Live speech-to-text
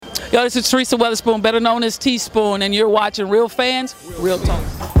Yo, this is Teresa Weatherspoon, better known as Teaspoon, and you're watching Real Fans, Real Talk.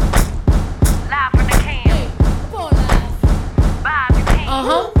 Live from the can. Vibe you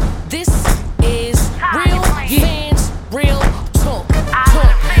can. This is Real Fans, Real Talk.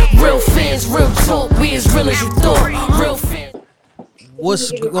 Real fans, real talk. We as real as you thought. Real fans. What's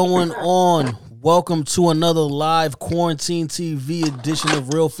going on? Welcome to another live quarantine TV edition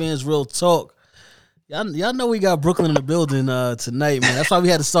of Real Fans, Real Talk. Y'all know we got Brooklyn in the building tonight, man. That's why we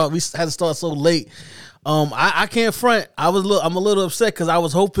had to start. We had to start so late. I can't front. I'm a little upset because I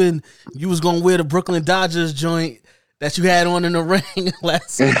was hoping you was gonna wear the Brooklyn Dodgers joint that you had on in the ring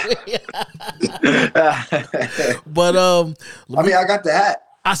last week. But I mean, I got the hat.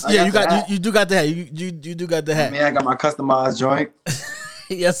 You do got the hat. You do got the hat. I mean, I got my customized joint.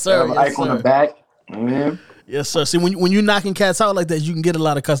 Yes, sir. Ike on the back. Man. Yes, sir. See, when you're knocking cats out like that, you can get a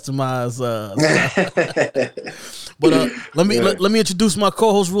lot of customized stuff. But let me introduce my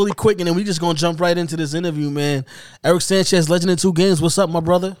co-host really quick, and then we just gonna jump right into this interview, man. Eric Sanchez, Legend in 2 Games. What's up, my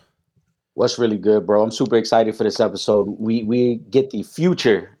brother? What's really good, bro? I'm super excited for this episode. We get the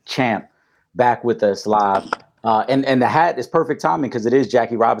future champ back with us live. And the hat is perfect timing because it is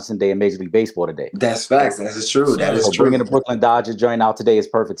Jackie Robinson Day in Major League Baseball today. That's facts. That is true. That is true. Bringing the Brooklyn Dodgers joint out today is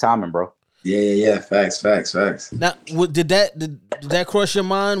perfect timing, bro. Yeah. Facts. Now, did that cross your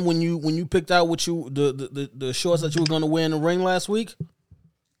mind when you picked out what the shorts that you were going to wear in the ring last week?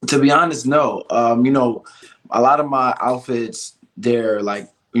 To be honest, no. A lot of my outfits, they're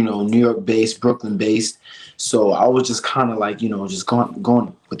like, New York based, Brooklyn based. So I was just kind of like, just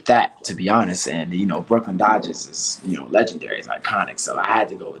going with that, to be honest. And, Brooklyn Dodgers is, legendary. It's iconic. So I had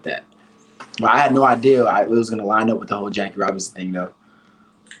to go with that. But I had no idea it was going to line up with the whole Jackie Robinson thing, though.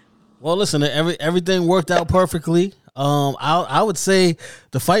 Well, listen, everything worked out perfectly. I would say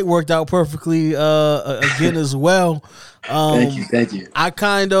the fight worked out perfectly again as well. Thank you. I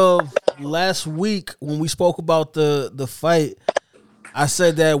kind of, last week when we spoke about the fight, I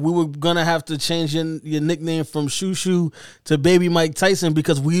said that we were going to have to change your nickname from Shoo Shoo to Baby Mike Tyson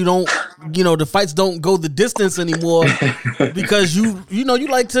because we don't, the fights don't go the distance anymore because you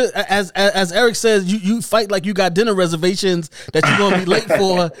like to, as Eric says, you fight like you got dinner reservations that you're going to be late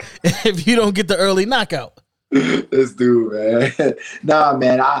for if you don't get the early knockout. This dude, man. Nah,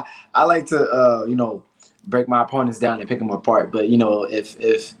 man, I like to, break my opponents down and pick them apart. But,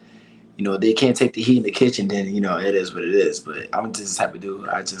 if they can't take the heat in the kitchen, then, it is what it is. But I'm just the type of dude.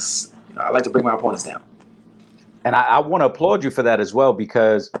 I like to bring my opponents down. And I want to applaud you for that as well,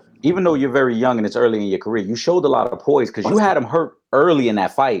 because even though you're very young and it's early in your career, you showed a lot of poise because you had him hurt early in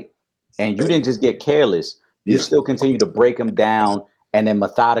that fight and you didn't just get careless. You still continue to break him down and then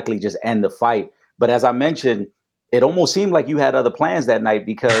methodically just end the fight. But as I mentioned, it almost seemed like you had other plans that night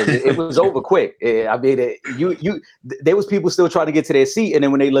because it was over quick. I mean, there was people still trying to get to their seat, and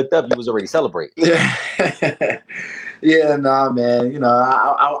then when they looked up, you was already celebrating. Yeah, nah, man.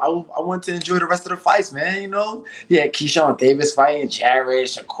 I want to enjoy the rest of the fights, man. Yeah, Keyshawn Davis fighting, Jared,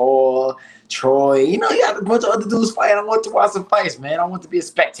 Shakur, Troy. You had a bunch of other dudes fighting. I want to watch some fights, man. I want to be a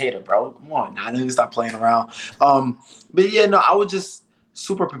spectator, bro. Come on, now, I need to stop playing around. But yeah, no, I was just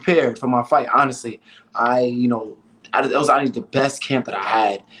super prepared for my fight. Honestly, it was honestly the best camp that I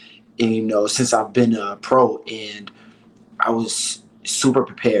had, since I've been a pro, and I was super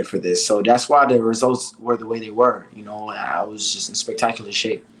prepared for this. So that's why the results were the way they were. I was just in spectacular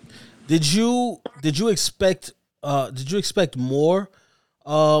shape. Did you expect more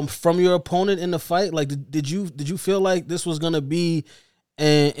from your opponent in the fight? Like, did you feel like this was gonna be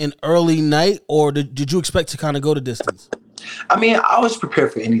an early night, or did you expect to kind of go the distance? I mean, I was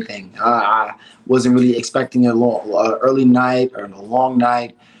prepared for anything. I wasn't really expecting a early night or a long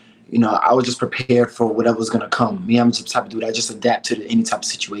night. I was just prepared for whatever was going to come. Me, I'm just the type of dude, I just adapt to any type of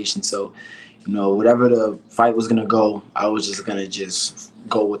situation. So, whatever the fight was going to go, I was just going to just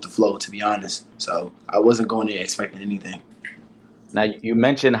go with the flow, to be honest. So I wasn't going there expecting anything. Now, you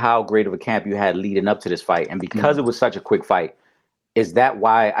mentioned how great of a camp you had leading up to this fight. And because it was such a quick fight, is that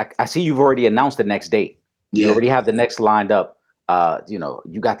why I see you've already announced the next date? You already have the next lined up.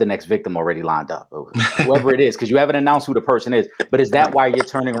 You got the next victim already lined up, whoever it is, because you haven't announced who the person is. But is that why you're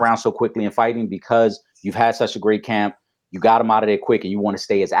turning around so quickly and fighting? Because you've had such a great camp, you got him out of there quick, and you want to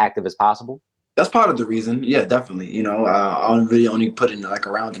stay as active as possible? That's part of the reason. Yeah, definitely. I really only put in like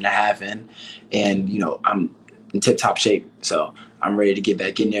a round and a half in, and I'm in tip-top shape, so I'm ready to get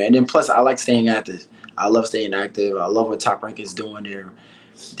back in there. And then plus, I like staying active. I love staying active. I love what Top Rank is doing.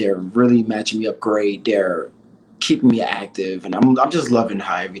 They're really matching me up great. They're keeping me active, and I'm just loving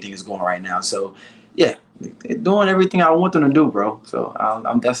how everything is going right now. So, yeah, they're doing everything I want them to do, bro. So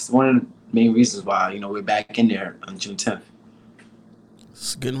that's one of the main reasons why we're back in there on June 10th.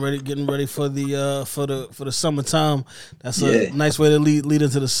 It's getting ready for the summertime. That's a nice way to lead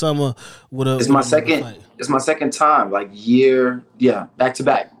into the summer with a. It's my second. Fight. It's my second time, like back to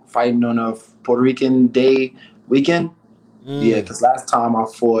back, fighting on a Puerto Rican Day weekend. Yeah, because last time I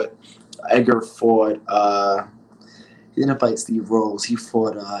fought, Edgar fought. He didn't fight Steve Rose. He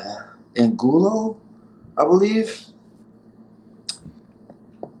fought Angulo, I believe.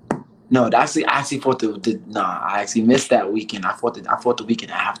 No, I actually fought I actually missed that weekend. I fought the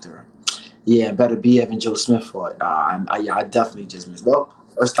weekend after. Yeah, Better be Evan Joe Smith fought. I definitely just missed. Well,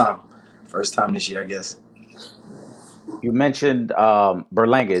 first time this year, I guess. You mentioned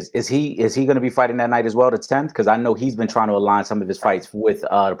Berlanga. Is he going to be fighting that night as well, the 10th? Because I know he's been trying to align some of his fights with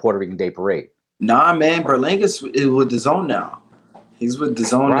the Puerto Rican Day Parade. Nah, man, Berlanga's with the Zone now. He's with the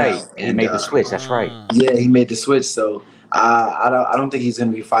Zone now. And he made the switch. That's right. Yeah, he made the switch. So I don't think he's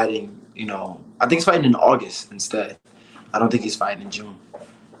going to be fighting. I think he's fighting in August instead. I don't think he's fighting in June.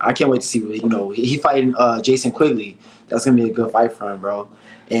 I can't wait to see what he fighting Jason Quigley. That's gonna be a good fight for him, bro.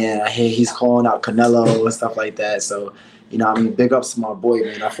 And I hear he's calling out Canelo and stuff like that. So, big ups to my boy,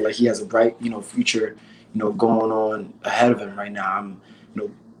 man. I feel like he has a bright, future, going on ahead of him right now. I'm,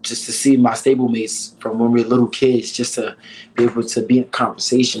 just to see my stablemates from when we were little kids, just to be able to be in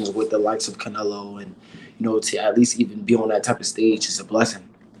conversations with the likes of Canelo and, to at least even be on that type of stage is a blessing.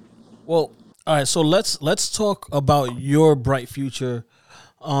 Well, all right. So let's talk about your bright future.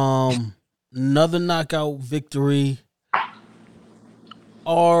 Another knockout victory.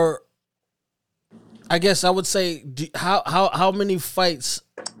 Or I guess I would say, how many fights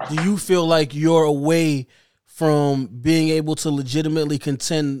do you feel like you're away from being able to legitimately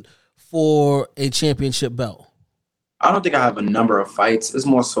contend for a championship belt? I don't think I have a number of fights. It's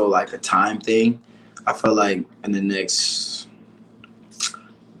more so like a time thing. I feel like in the next,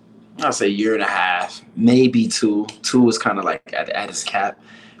 I'll say year and a half, maybe two. Two is kind of like at its cap.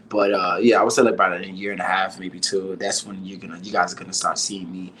 But I would say like about a year and a half, maybe two. That's when you guys are gonna start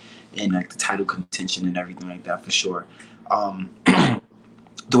seeing me in like the title contention and everything like that for sure.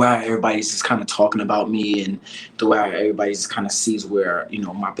 The way everybody's just kind of talking about me and the way everybody just kind of sees where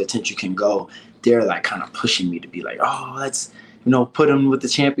my potential can go, they're like kind of pushing me to be like, oh, let's put him with the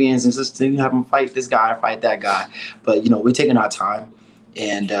champions and just have him fight this guy, fight that guy. But we're taking our time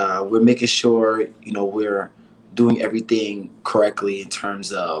and we're making sure we're doing everything correctly in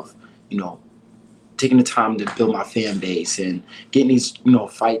terms of, taking the time to build my fan base and getting these,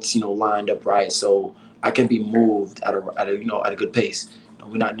 fights, lined up right so I can be moved at a good pace.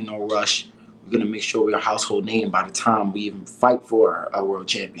 We're not in no rush. We're gonna make sure we're a household name by the time we even fight for a world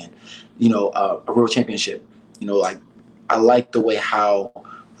champion, a world championship. Like I like the way how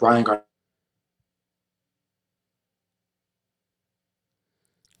Ryan Garcia.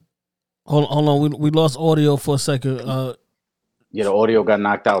 Hold on, we lost audio for a second. The audio got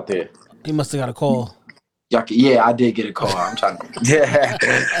knocked out there. He must have got a call. Yeah, I did get a call. I'm trying to. Yeah,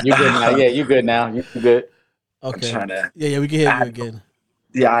 you good now? Yeah, you good now? You good? Okay. I'm trying to. Yeah, we can hear you again.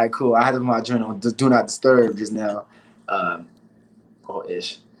 Yeah, all right, cool. I had my journal on Do Not Disturb just now.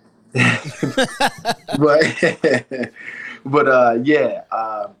 Ish.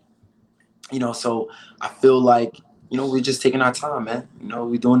 So I feel like, we're just taking our time, man.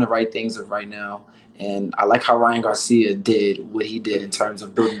 We're doing the right things right now. And I like how Ryan Garcia did what he did in terms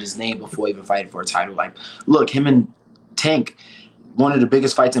of building his name before even fighting for a title. Like, look, him and Tank, one of the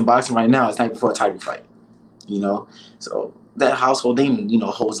biggest fights in boxing right now is night before a title fight. So that household name,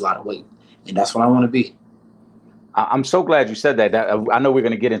 holds a lot of weight. And that's what I want to be. I'm so glad you said that. I know we're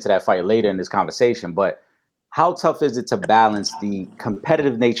going to get into that fight later in this conversation, but how tough is it to balance the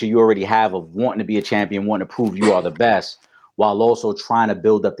competitive nature you already have of wanting to be a champion, wanting to prove you are the best, while also trying to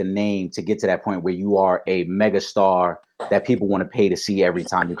build up the name to get to that point where you are a mega star that people want to pay to see every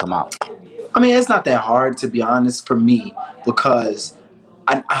time you come out? I mean, it's not that hard, to be honest, for me, because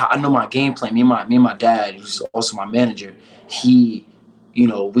I know my game plan. Me and my dad, who's also my manager, we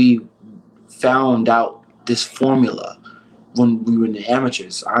found out this formula when we were in the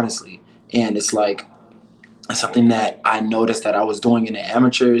amateurs, honestly. And it's like something that I noticed that I was doing in the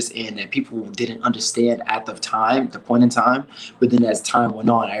amateurs and that people didn't understand at the point in time. But then as time went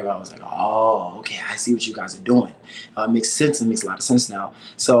on, everybody was like, oh, okay, I see what you guys are doing. It makes sense. It makes a lot of sense now.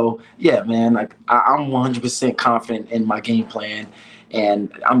 So, yeah, man, like I'm 100% confident in my game plan.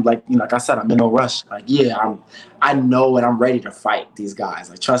 And I'm like, like I said, I'm in no rush. Like, yeah, I know and I'm ready to fight these guys.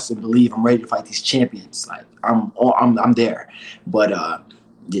 Like, trust and believe I'm ready to fight these champions. Like, I'm there. But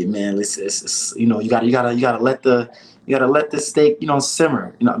yeah, man, it's you gotta let the steak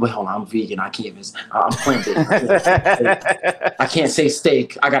simmer. Wait, hold on, I'm vegan. I can't even. I'm plant-based. I can't say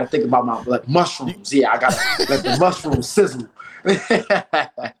steak. I gotta think about my mushrooms. Yeah, I gotta let the mushrooms sizzle.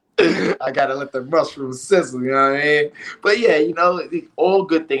 I gotta let the mushrooms sizzle, you know what I mean? But yeah, all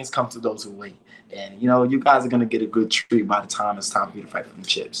good things come to those who wait. And, you guys are gonna get a good treat by the time it's time for you to fight for them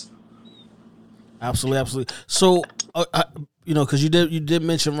chips. Absolutely, absolutely. So, because you did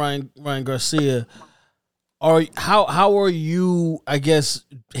mention Ryan Garcia. How are you, I guess,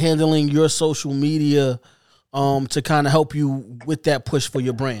 handling your social media to kind of help you with that push for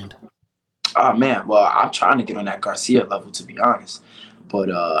your brand? Oh man, well, I'm trying to get on that Garcia level, to be honest. But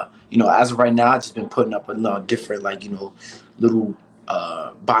as of right now, I've just been putting up a different, little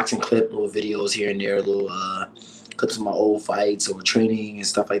boxing clip, little videos here and there, little clips of my old fights or training and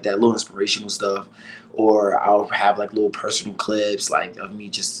stuff like that, little inspirational stuff. Or I'll have little personal clips of me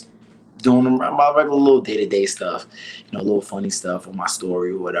just doing my regular little day-to-day stuff, little funny stuff on my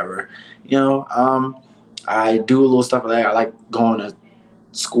story or whatever. I do a little stuff like that. I like going to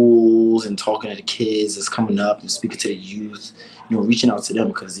schools and talking to the kids that's coming up and speaking to the youth, reaching out to them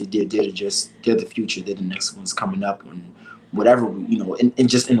because they're the future. They're the next ones coming up and whatever, and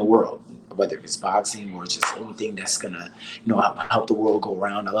just in the world, whether it's boxing or just anything that's gonna, help the world go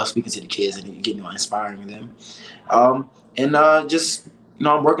around. I love speaking to the kids and getting, inspiring them. I'm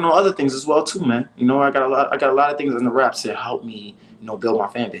working on other things as well too, man. I got a lot of things in the wraps to help me, build my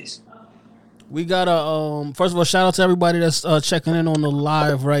fan base. We got first of all, shout out to everybody that's checking in on the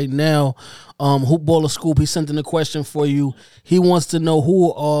live right now. Hoopballer Scoop, he sent in a question for you. He wants to know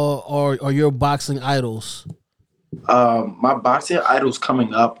who are your boxing idols. My boxing idols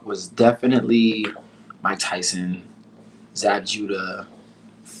coming up was definitely Mike Tyson, Zab Judah,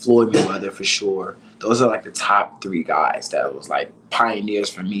 Floyd Mayweather for sure. Those are the top 3 guys that was pioneers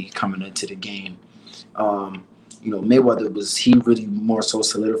for me coming into the game. Mayweather he really more so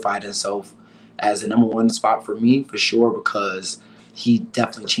solidified himself as the number 1 spot for me for sure, because he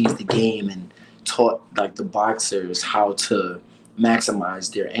definitely changed the game and taught the boxers how to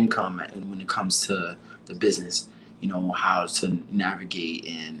maximize their income and when it comes to the business, how to navigate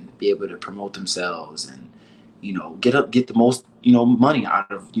and be able to promote themselves and, get the most, money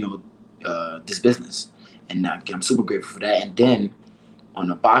out of, this business. And I'm super grateful for that. And then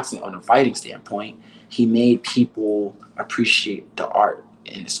on a fighting standpoint, he made people appreciate the art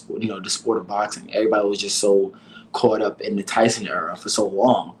in the sport, the sport of boxing. Everybody was just so caught up in the Tyson era for so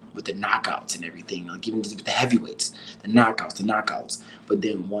long with the knockouts and everything, even with the heavyweights, the knockouts. But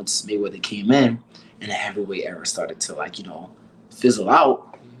then once Mayweather came in and the heavyweight era started to fizzle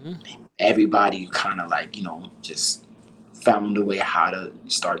out, everybody kind of just found a way how to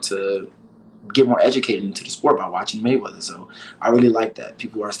start to get more educated into the sport by watching Mayweather. So I really like that.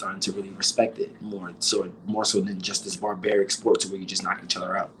 People are starting to really respect it more so than just this barbaric sport to where you just knock each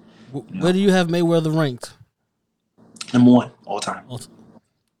other out. Where do you have Mayweather ranked? Number 1 all time.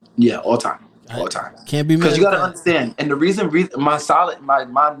 Yeah, all time. All time. Can't be mad. Because you got to understand, and the reason my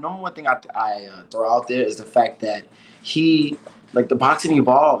number 1 thing I throw out there is the fact that he, the boxing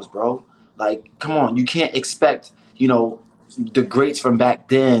evolves, bro. Come on, you can't expect, the greats from back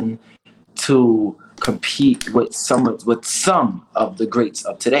then to compete with some of the greats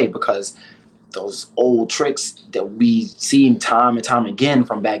of today, because those old tricks that we seen time and time again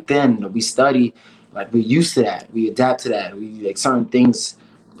from back then that we study, we're used to that. We adapt to that. We certain things,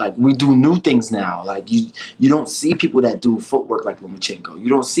 we do new things now. You don't see people that do footwork like Lomachenko. You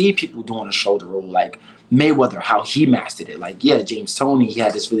don't see people doing a shoulder roll like Mayweather, how he mastered it. James Toney, he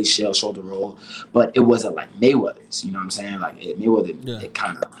had this really shell shoulder roll, but it wasn't like Mayweather's. You know what I'm saying? Mayweather, it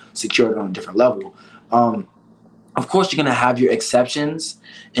kind of secured it on a different level. Of course, you're gonna have your exceptions,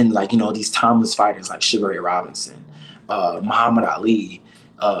 and these timeless fighters like Sugar Ray Robinson, Muhammad Ali.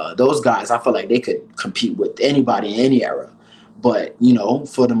 Those guys, I feel like they could compete with anybody in any era. But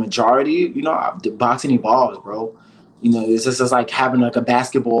for the majority, the boxing evolves, bro. It's just like having a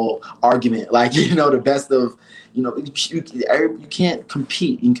basketball argument, the best of, you can't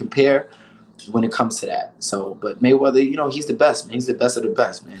compete and compare when it comes to that. So, but Mayweather, he's the best, man. He's the best of the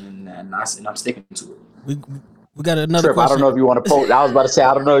best, man, and I'm sticking to it. We got another question. I don't know if you want to post. I was about to say,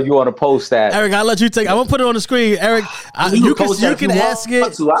 I don't know if you want to post that. Eric, I'll let you take. I'm gonna put it on the screen. Eric, you can ask it. I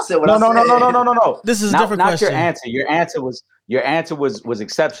said what I said. No. This is a different question. Not your answer. Your answer was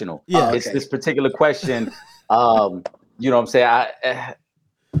exceptional. Yeah, okay. It's this particular question. You know what I'm saying?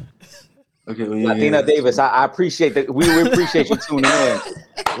 Okay, Latina Davis, I appreciate that. We appreciate you tuning in.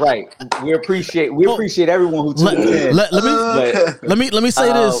 Right. We appreciate everyone who tunes in. Let me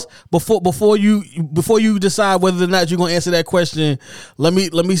say this before you decide whether or not you're gonna answer that question. Let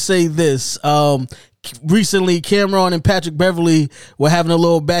me say this. recently Cameron and Patrick Beverly were having a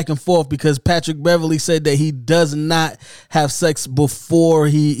little back and forth because Patrick Beverly said that he does not have sex before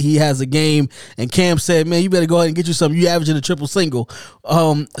he has a game, and Cam said, "Man, you better go ahead and get you something. You averaging a triple single."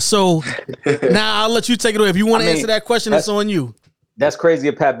 So now I'll let you take it away. If you want to answer that question, it's on you. That's crazy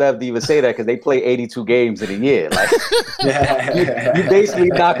of Pat Bev to even say that because they play 82 games in a year. Like you basically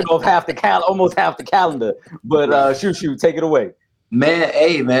knocking off almost half the calendar. But shoot, take it away. Man,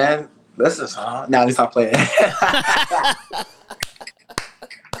 hey man, listen, now at least stop playing.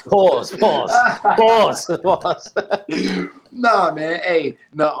 Pause. Nah, man, hey,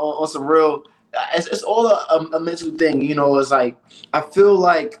 no, on some real. It's all a mental thing, you know. It's like I feel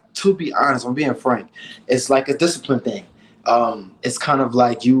like, to be honest, I'm being frank. It's like a discipline thing. It's kind of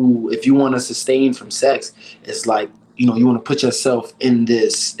like if you want to sustain from sex, it's like, you know, you want to put yourself in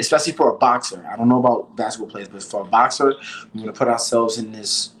this, especially for a boxer. I don't know about basketball players, but for a boxer, we want to put ourselves in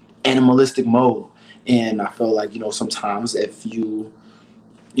this animalistic mode. And I feel like, you know, sometimes if you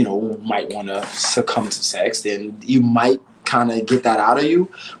might want to succumb to sex, then you might kind of get that out of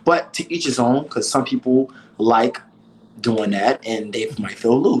you. But to each his own, because some people like doing that and they might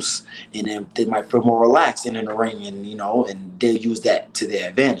feel loose, and then they might feel more relaxed in the ring, and you know, and they'll use that to their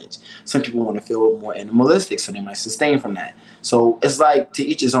advantage. Some people want to feel more animalistic, so they might sustain from that. So it's like to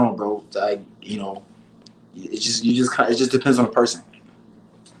each his own, bro. Like, you know, it just depends on the person.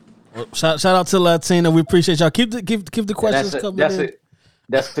 Well, shout out to Latina. We appreciate y'all. Keep the questions coming in.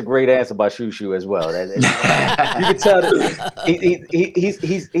 That's a great answer by Shushu as well. You can tell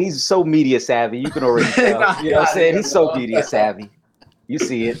that he's so media savvy. You can already tell. You know what I'm saying? He's so media savvy. You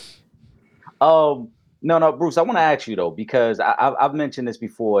see it. No, Bruce, I want to ask you though, because I've mentioned this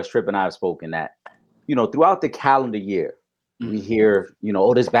before. Strip and I have spoken that, you know, throughout the calendar year, we hear, you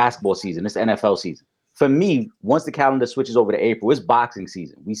know, this basketball season, this NFL season. For me, once the calendar switches over to April, it's boxing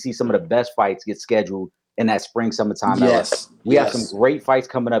season. We see some of the best fights get scheduled in that summertime. Yes. We have some great fights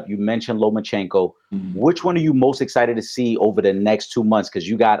coming up. You mentioned Lomachenko. Which one are you most excited to see over the next 2 months? Because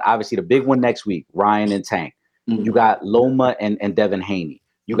you got obviously the big one next week, Ryan and Tank. You got Loma and Devin Haney.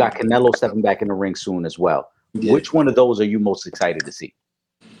 You got Canelo stepping back in the ring soon as well. Yeah. Which one of those are you most excited to see?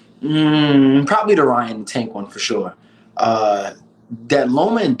 Probably the Ryan and Tank one for sure. That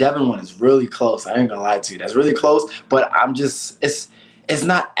Loma and Devin one is really close. I ain't gonna lie to you. That's really close, but it's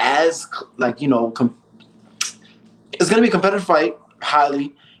not as like, you know, it's going to be a competitive fight,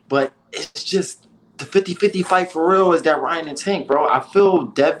 highly, but it's just the 50-50 fight for real is that Ryan and Tank, bro. I feel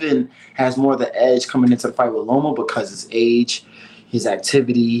Devin has more of the edge coming into the fight with Loma because his age, his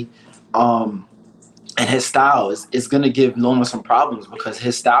activity, and his style is going to give Loma some problems because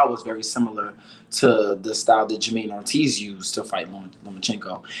his style was very similar to the style that Jermaine Ortiz used to fight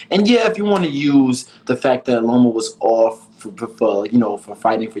Lomachenko. And yeah, if you want to use the fact that Loma was off for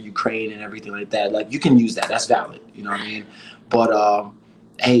fighting for Ukraine and everything like that, like you can use that. That's valid. You know what I mean? But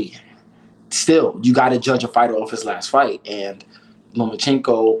hey, still, you got to judge a fighter off his last fight. And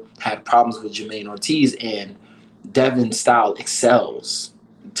Lomachenko had problems with Jermaine Ortiz, and Devin's style excels.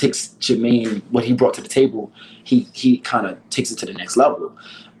 Takes Jermaine, what he brought to the table, he kind of takes it to the next level.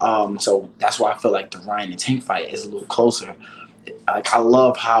 So that's why I feel like the Ryan and Tank fight is a little closer. Like, I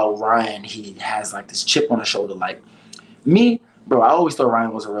love how Ryan, he has like this chip on his shoulder. Like me, bro, I always thought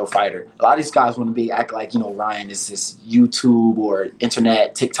Ryan was a real fighter. A lot of these guys want to act like, you know, Ryan is this YouTube or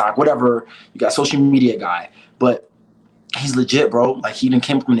internet, TikTok, whatever. You got social media guy, but he's legit, bro. Like, he done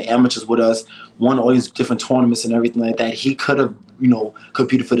came from the amateurs with us, won all these different tournaments and everything like that. He could have, you know,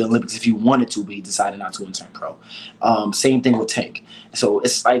 competed for the Olympics if he wanted to, but he decided not to and turned pro. Same thing with Tank. So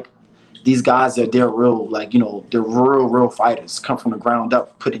it's like these guys they're real, like, you know, they're real fighters, come from the ground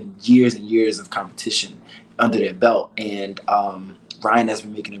up, put in years and years of competition under their belt. And Ryan has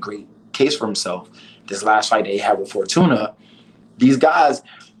been making a great case for himself. This last fight that he had with Fortuna, these guys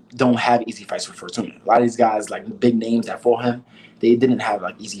don't have easy fights with Fortuna. A lot of these guys, like big names that fought him, they didn't have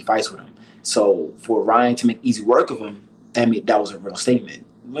like easy fights with him. So for Ryan to make easy work of him, that was a real statement.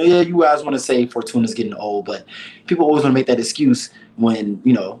 Yeah, you guys want to say Fortuna's getting old, but people always want to make that excuse when,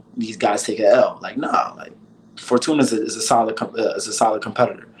 you know, these guys take an L. Like, nah, like Fortuna is a solid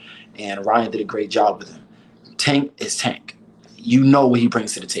competitor, and Ryan did a great job with him. Tank is Tank. You know what he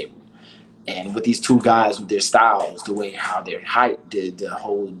brings to the table. And with these two guys, with their styles, the way how their height, the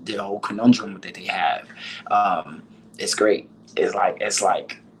whole conundrum that they have, it's great. It's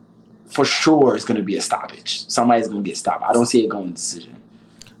like for sure it's going to be a stoppage. Somebody's going to get stopped. I don't see it going to decision.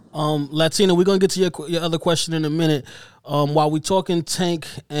 Latina, we're going to get to your other question in a minute. While we're talking Tank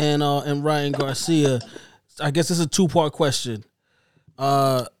and Ryan Garcia, I guess it's a two-part question.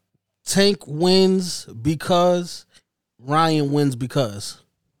 Tank wins because Ryan wins because.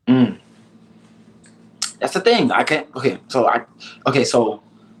 That's the thing. I can't. So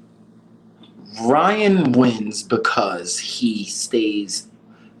Ryan wins because he sticks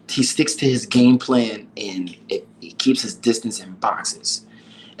to his game plan, and he keeps his distance in boxes.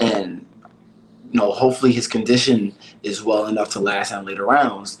 And hopefully his condition is well enough to last in later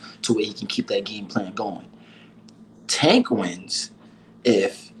rounds to where he can keep that game plan going. Tank wins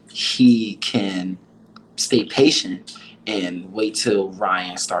if he can stay patient and wait till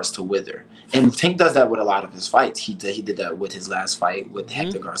Ryan starts to wither. And Tank does that with a lot of his fights. He did that with his last fight with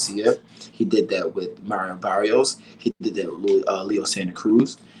Hector Garcia. He did that with Mario Barrios. He did that with Leo Santa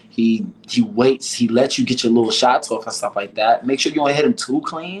Cruz. He waits. He lets you get your little shots off and stuff like that. Make sure you don't hit him too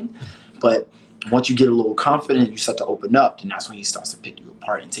clean. But once you get a little confident, you start to open up, then that's when he starts to pick you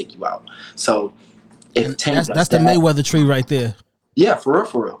apart and take you out. So if Tank that's the Mayweather tree right there. Yeah, for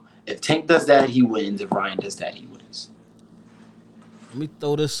real. If Tank does that, he wins. If Ryan does that, he wins. Let me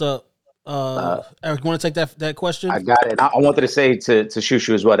throw this up. Eric, you want to take that question? I got it. I wanted to say to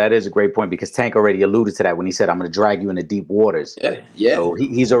Shushu as well, that is a great point because Tank already alluded to that when he said, I'm going to drag you into deep waters. Yeah. So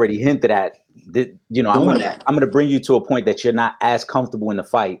he's already hinted at, I'm going to bring you to a point that you're not as comfortable in the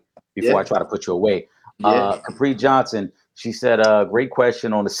fight before I try to put you away. Capri Johnson, she said, great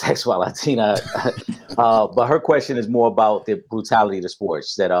question on the sex while Latina. But her question is more about the brutality of the sport.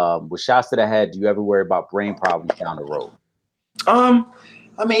 She said, with shots to the head, do you ever worry about brain problems down the road?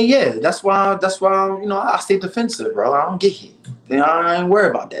 I mean, yeah, that's why I stay defensive, bro. I don't get hit. I ain't worry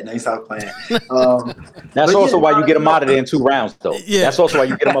about that. Now you stop playing. That's also why you get him out of there in 2 rounds, though. Yeah. That's also why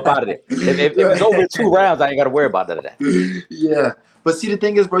you get him up out of there. If it's over 2 rounds, I ain't got to worry about that. Yeah. But see, the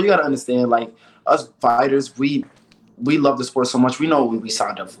thing is, bro, you got to understand, like, us fighters, we love the sport so much. We know what we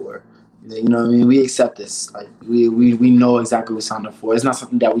signed up for. You know what I mean? We accept this. Like, we know exactly what we signed up for. It's not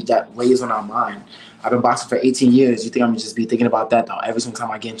something that weighs on our mind. I've been boxing for 18 years. You think I'm just be thinking about that every single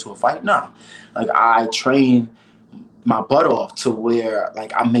time I get into a fight? No. Like, I train my butt off to where,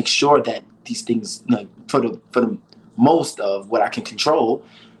 like, I make sure that these things, like, for the most of what I can control,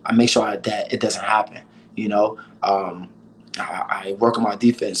 I make sure that it doesn't happen. I work on my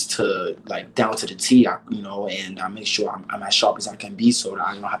defense to, like, down to the T, and I make sure I'm as sharp as I can be so that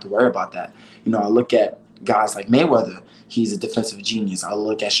I don't have to worry about that. I look at guys like Mayweather. He's a defensive genius. I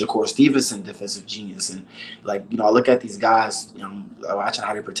look at Shakur Stevenson, defensive genius. And, like, I look at these guys, watching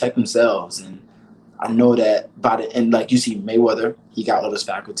how they protect themselves. And I know that by the end, like, you see Mayweather, he got all his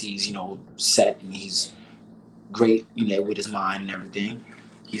faculties, set, and he's great, with his mind and everything.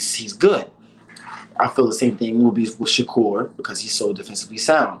 He's good. I feel the same thing will be with Shakur because he's so defensively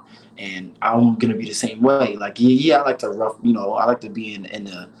sound. And I'm going to be the same way. Like, I like to I like to be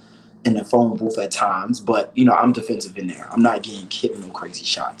in the phone booth at times, but I'm defensive in there. I'm not getting hit with no crazy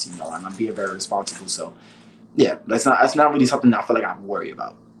shots, and I'm being very responsible. So, yeah, that's not really something I feel like I worry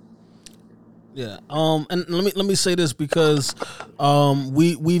about. Yeah. And let me say this because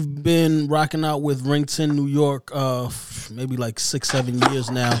we've been rocking out with Rington, New York, maybe like 6-7 years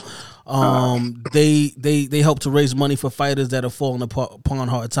now. They help to raise money for fighters that are falling upon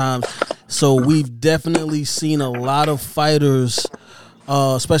hard times. So we've definitely seen a lot of fighters,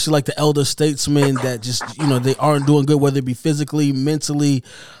 especially like the elder statesmen that just they aren't doing good, whether it be physically, mentally,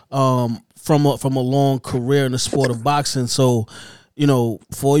 from a long career in the sport of boxing. So,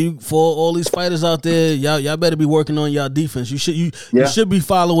 for all these fighters out there, y'all better be working on y'all defense. You should be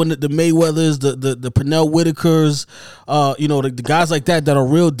following the Mayweathers, the Pernell Whitakers, the guys like that are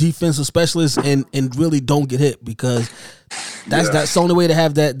real defensive specialists and really don't get hit, because that's the only way to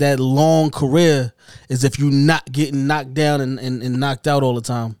have that long career is if you're not getting knocked down and knocked out all the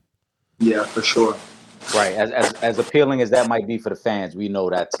time. Yeah, for sure. Right. As appealing as that might be for the fans, we know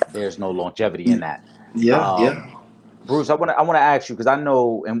that there's no longevity in that. Yeah. Bruce, I want to ask you, because I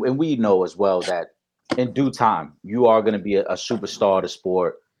know and we know as well that in due time you are going to be a superstar of the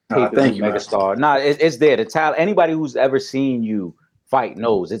sport, thank you, megastar. Nah, it's there. The talent. Anybody who's ever seen you fight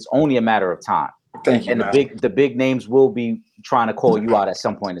knows it's only a matter of time. Thank you. And the big names will be trying to call you out at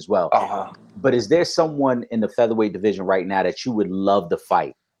some point as well. But is there someone in the featherweight division right now that you would love to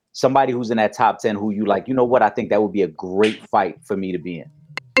fight? Somebody who's in that top 10 who you like? I think that would be a great fight for me to be in.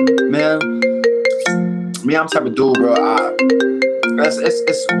 Man, me, I'm the type of dude, bro.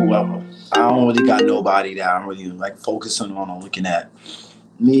 It's whoever. I don't really got nobody that I'm really like focusing on or looking at.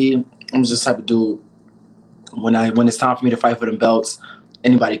 Me, I'm just the type of dude. When it's time for me to fight for them belts,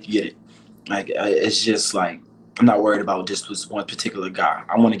 anybody can get it. Like, it's just like I'm not worried about just this one particular guy.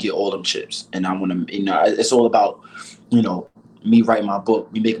 I want to get all them chips, and I want to. It's all about me writing my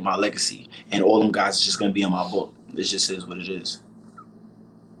book, me making my legacy, and all them guys is just gonna be in my book. It just is what it is.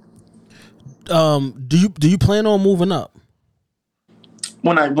 Do you plan on moving up?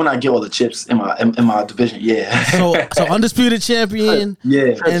 when I get all the chips in my division, yeah. So undisputed champion.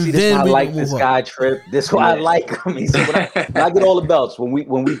 Yeah. Trip, And see, then this why I we like move this up. guy, Trip. This why I like him. He said, when I get all the belts, when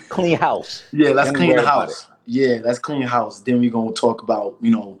we clean house. Yeah, let's then we clean worry the about house. Yeah, let's clean the house. Then we're gonna talk about,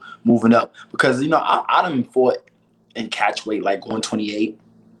 moving up. Because I done fought in catch weight like 128.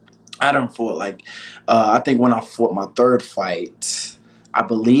 I done fought like I think when I fought my third fight, I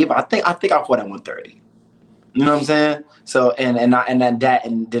think I fought at 130. You know what I'm saying? So and then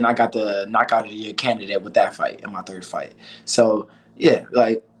I got the knockout of the year candidate with that fight in my third fight. So yeah,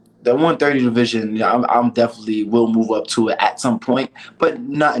 like the 130 division, I'm definitely will move up to it at some point, but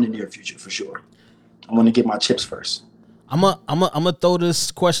not in the near future for sure. I want to get my chips first. I'm gonna throw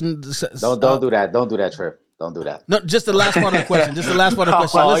this question. Don't do that. Don't do that, Trip. Don't do that. No, just the last part of the question. Just the last part of the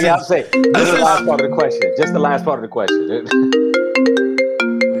question. Oh, Listen, yeah, I'm saying. Just the last part of the question. Just the last part of the question.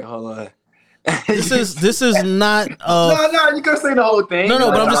 Wait, hold on. This is not. No, you can say the whole thing. No,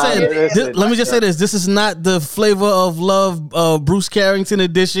 but I'm just saying. Listen. Let me just say this. This is not the Flavor of Love Bruce Carrington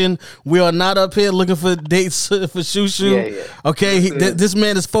edition. We are not up here looking for dates for Shushu. Yeah. Okay, this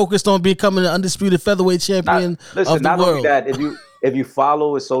man is focused on becoming an undisputed featherweight champion of the not world. only that, if you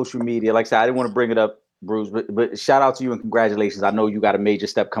follow his social media, like I said, I didn't want to bring it up, Bruce, but shout out to you and congratulations. I know you got a major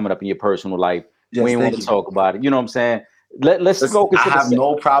step coming up in your personal life. Yes, we ain't want to talk about it. You know what I'm saying? Let's focus. I have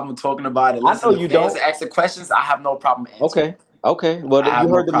no problem talking about it. Listen, I know you don't. Ask the questions. I have no problem answering. Okay. Well, you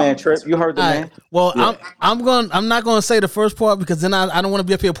heard the man, Trip. You heard the man. Right. Well, Yeah. I'm not going to say the first part because then I don't want to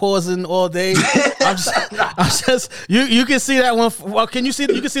be up here pausing all day. I'm just you can see that one. Well, can you see?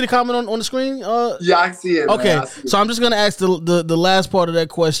 You can see the comment on the screen. Yeah, I see it. Okay, man. I see it. so I'm just going to ask the last part of that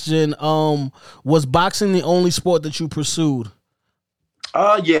question. Was boxing the only sport that you pursued?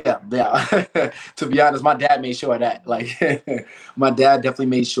 Yeah. To be honest, my dad made sure of that. Like, my dad definitely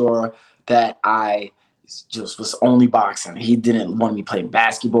made sure that I just was only boxing. He didn't want me playing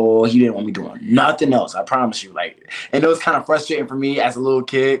basketball. He didn't want me doing nothing else. I promise you. Like, and it was kind of frustrating for me as a little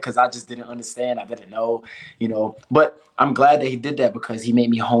kid because I just didn't understand. I didn't know, But I'm glad that he did that because he made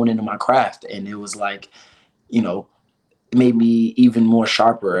me hone into my craft, and it was like, it made me even more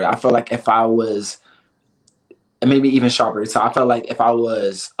sharper. I felt like if I was. It made me even sharper. So I felt like if I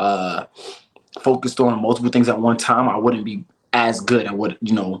was focused on multiple things at one time, I wouldn't be as good at what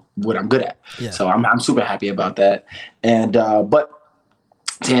I'm good at. Yeah. So I'm super happy about that. And but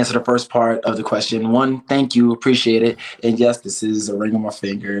to answer the first part of the question, one, thank you, appreciate it. And yes, this is a ring on my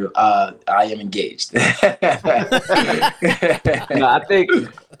finger. I am engaged. No,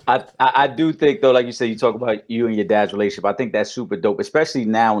 I do think though, like you said, you talk about you and your dad's relationship. I think that's super dope, especially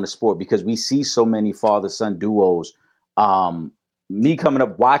now in the sport because we see so many father-son duos. Me coming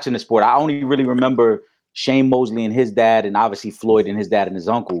up watching the sport, I only really remember Shane Mosley and his dad, and obviously Floyd and his dad and his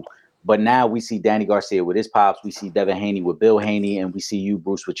uncle. But now we see Danny Garcia with his pops, we see Devin Haney with Bill Haney, and we see you,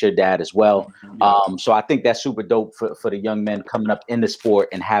 Bruce, with your dad as well. So I think that's super dope for the young men coming up in the sport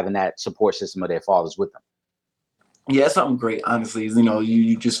and having that support system of their fathers with them. Yeah, it's something great, honestly.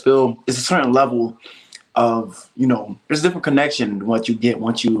 You just feel it's a certain level of, there's a different connection what you get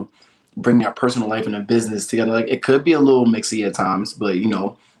once you bring that personal life and a business together. Like, it could be a little mixy at times, but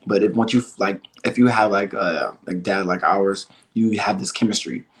if you have like dad like ours, you have this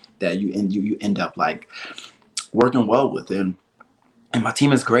chemistry that you end up like working well with, and my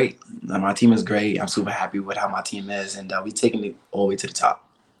team is great. My team is great. I'm super happy with how my team is, and we taking it all the way to the top.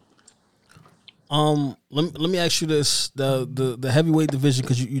 Let me ask you this: the heavyweight division,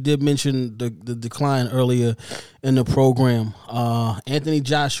 because you did mention the decline earlier in the program. Anthony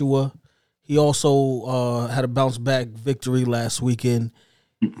Joshua, he also had a bounce back victory last weekend.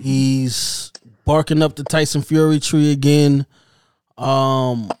 He's barking up the Tyson Fury tree again.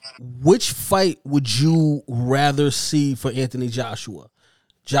 Which fight would you rather see for Anthony Joshua?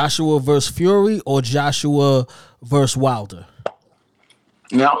 Joshua versus Fury or Joshua versus Wilder?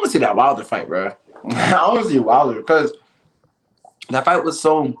 Yeah, I want to see that Wilder fight, bro. I want to see Wilder because that fight was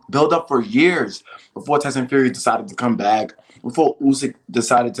so built up for years before Tyson Fury decided to come back, before Usyk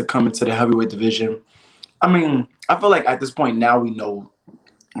decided to come into the heavyweight division. I mean, I feel like at this point now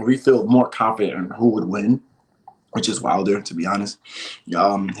we feel more confident in who would win, which is Wilder, to be honest.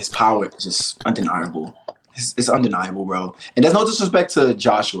 His power is just undeniable. It's undeniable, bro. And there's no disrespect to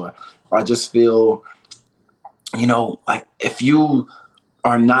Joshua. I just feel, like if you're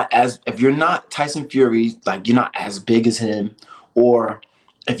not Tyson Fury, like you're not as big as him, or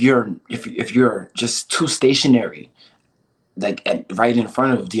if you're just too stationary, like right in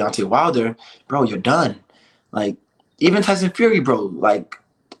front of Deontay Wilder, bro, you're done. Like even Tyson Fury, bro, like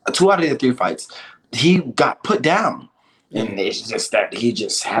 2 out of the 3 fights, he got put down. And it's just that he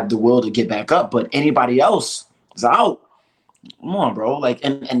just had the will to get back up. But anybody else is out. Come on, bro. Like,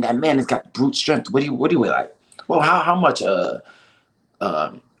 and that man has got brute strength. What do you weigh like? Well, how much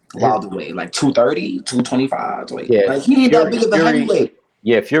Wilder weigh? Like 230, 225? Yeah. Like he ain't that big of a heavyweight.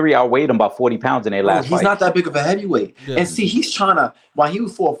 Yeah, Fury outweighed him about 40 pounds in their last fight. He's not that big of a heavyweight. Yeah. And see, he's trying to, while he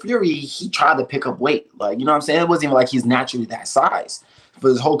was for Fury, he tried to pick up weight. Like, you know what I'm saying? It wasn't even like he's naturally that size. For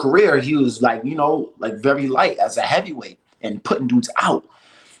his whole career, he was like, you know, like very light as a heavyweight and putting dudes out.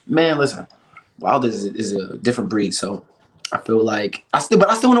 Man, listen, Wilder is a different breed. So I feel like I still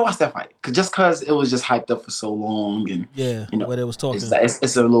want to watch that fight because it was just hyped up for so long and yeah, you know, what it was talking.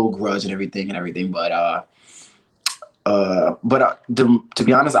 It's a little grudge and everything. To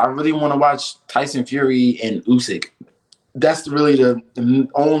be honest, I really want to watch Tyson Fury and Usyk. That's really the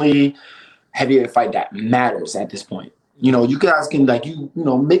only heavyweight fight that matters at this point. You know, you guys can we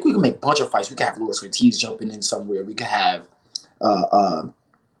can make a bunch of fights. We could have Luis Ortiz jumping in somewhere. We could have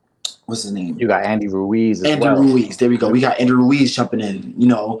what's his name? You got Andy Ruiz. Ruiz. There we go. We got Andy Ruiz jumping in. You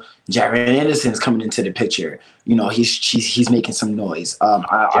know, Jared Anderson's coming into the picture. You know, he's making some noise.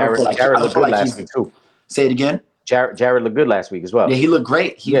 I feel like he's too. Say it again. Jared looked good last week as well. Yeah, he looked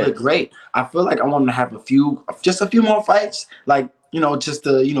great. He looked great. I feel like I want him to have just a few more fights, like, you know, just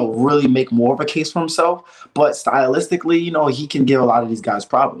to, you know, really make more of a case for himself. But stylistically, you know, he can give a lot of these guys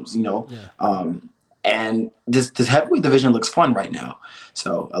problems, you know. Yeah. And this heavyweight division looks fun right now.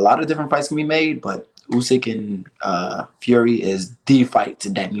 So a lot of different fights can be made, but Usyk and Fury is the fight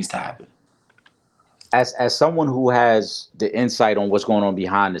that needs to happen. As someone who has the insight on what's going on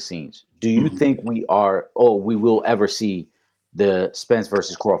behind the scenes, do you think we will ever see the Spence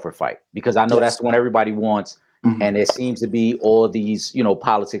versus Crawford fight? Because I know that's the one everybody wants, and there seems to be all these, you know,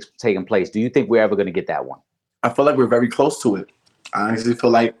 politics taking place. Do you think we're ever going to get that one? I feel like we're very close to it. I honestly feel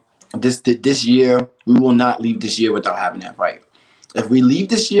like this year, we will not leave this year without having that fight. If we leave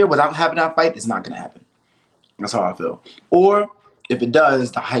this year without having that fight, it's not going to happen. That's how I feel. Or if it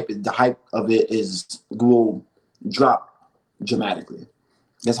does, the hype of it will drop dramatically.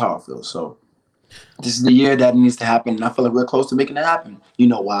 That's how I feel. So this is the year that needs to happen, and I feel like we're close to making it happen. You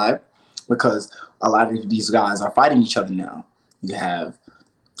know why? Because a lot of these guys are fighting each other now. You have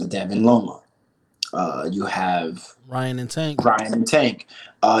Devin Loma. You have Ryan and Tank.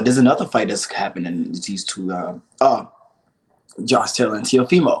 There's another fight that's happening. These two, Josh Taylor and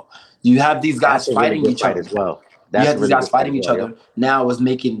Teofimo. You have these guys fighting each other as well. You had these guys fighting each other. Now it's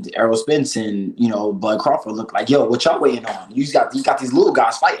making Errol Spence and, you know, Bud Crawford look like, yo, what y'all waiting on? You got these little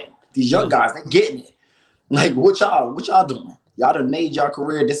guys fighting. These young guys, they getting it. Like, what y'all doing? Y'all done made y'all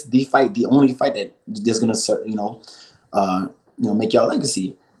career. This is the only fight that is gonna, make y'all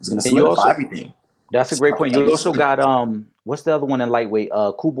legacy. It's gonna solidify everything. That's a great point. You also got what's the other one in lightweight?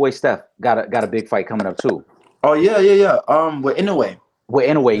 Cool Boy Steph got a big fight coming up too. Oh yeah. We're in a way.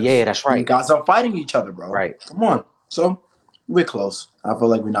 Yeah, that's right. You guys are fighting each other, bro. Right. Come on. So we're close. I feel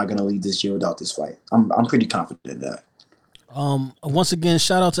like we're not gonna leave this year without this fight. I'm pretty confident in that. Once again,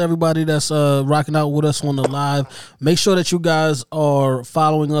 shout out to everybody that's rocking out with us on the live. Make sure that you guys are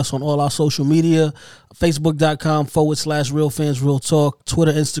following us on all our social media, facebook.com/Real Fans Real Talk,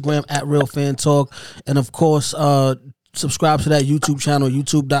 Twitter, Instagram @Real Fan Talk, and of course, subscribe to that YouTube channel,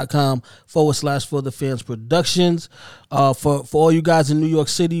 youtube.com/For the Fans Productions. For all you guys in New York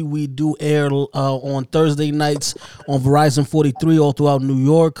City, we do air on Thursday nights on Verizon 43 all throughout New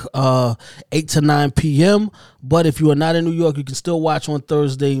York, 8 to 9 p.m. But if you are not in New York, you can still watch on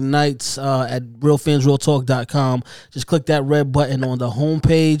Thursday nights at realfansrealtalk.com. Just click that red button on the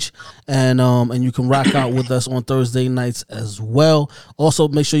homepage, and you can rock out with us on Thursday nights as well. Also,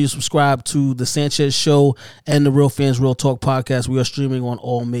 make sure you subscribe to the Sanchez Show and the Real Fans Real Talk podcast. We are streaming on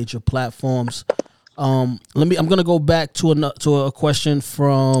all major platforms. I'm gonna go back to a question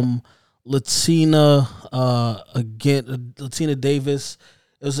from Latina again. Latina Davis.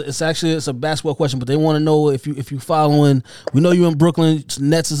 It's a basketball question, but they want to know if you following. We know you're in Brooklyn.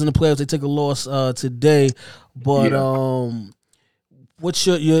 Nets is in the playoffs. They take a loss today, but what's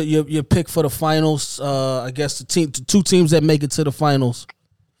your pick for the finals? I guess the two teams that make it to the finals.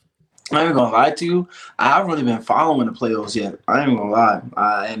 I ain't gonna lie to you. I haven't really been following the playoffs yet. I ain't gonna lie,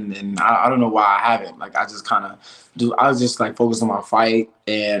 and I don't know why I haven't. Like, I just kind of do. I was just like focused on my fight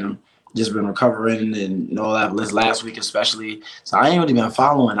and just been recovering and all that. Last week especially, so I ain't really been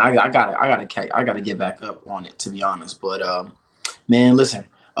following. I gotta get back up on it, to be honest. But man, listen.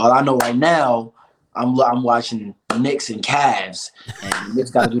 All I know right now, I'm watching Knicks and Cavs, and the Knicks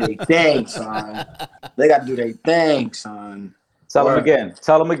gotta do their thing, son. They gotta do their thing, son. Tell them again,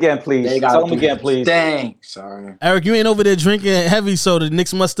 please. Tell them again, please. Dang, sorry. Eric, you ain't over there drinking heavy, so the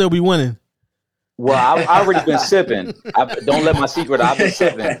Knicks must still be winning. Well, I already been sipping. Don't let my secret. I've been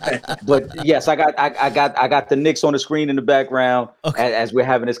sipping. But yes, I got the Knicks on the screen in the background as we're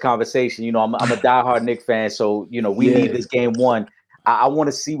having this conversation. You know, I'm a diehard Knicks fan, so you know we need this game one. I want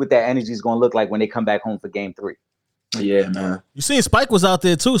to see what that energy is going to look like when they come back home for game 3. Yeah, man. You seen Spike was out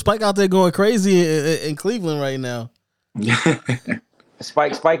there too. Spike out there going crazy in Cleveland right now.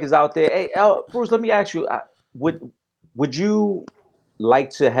 Spike is out there. Hey, Bruce, let me ask you: would you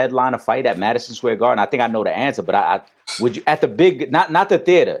like to headline a fight at Madison Square Garden? I think I know the answer, but I would you at the big, not the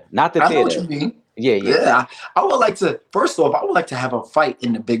theater, not the theater. I know what you mean. Yeah. I would like to. First off, I would like to have a fight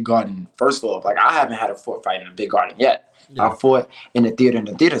in the big garden. First off, like I haven't had a fight in the big garden yet. Yeah. I fought in the theater, and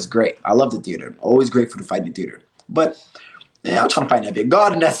the theater is great. I love the theater. Always great for the fight in the theater. But I'm trying to fight in that big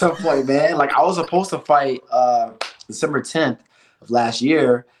garden at some point, man. Like I was supposed to fight December 10th of last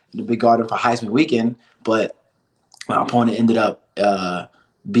year in the big garden for Heisman weekend, but my opponent ended up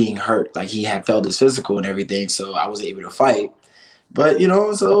being hurt. Like he had failed his physical and everything, so I wasn't able to fight. But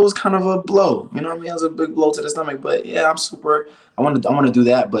so it was kind of a blow. You know what I mean? It was a big blow to the stomach. But yeah, I want to do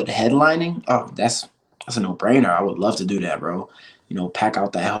that. But headlining, that's a no-brainer. I would love to do that, bro. Pack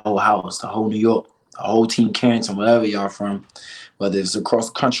out that whole house, the whole New York, the whole team Carrington, wherever y'all from, whether it's across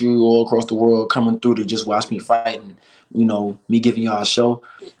the country or across the world, coming through to just watch me fight and me giving y'all a show.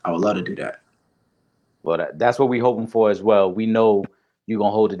 I would love to do that. Well, that's what we're hoping for as well. We know you're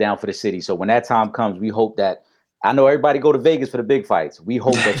going to hold it down for the city. So when that time comes, we hope that – I know everybody go to Vegas for the big fights. We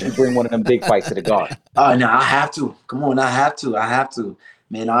hope that you bring one of them big fights to the Garden. No, I have to. Come on, I have to.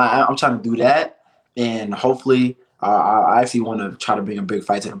 Man, I'm trying to do that. And hopefully I actually want to try to bring a big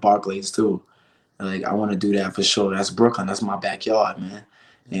fight to the Barclays too. Like I want to do that for sure. That's Brooklyn. That's my backyard, man.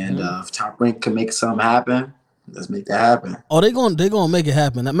 And if Top Rank can make something happen, let's make that happen. Oh, they're gonna make it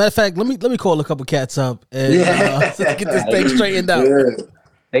happen. Matter of fact, let me call a couple cats up and get this thing straightened out.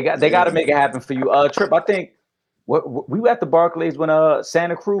 Yeah. They got to make it happen for you. Trip, I think we were at the Barclays when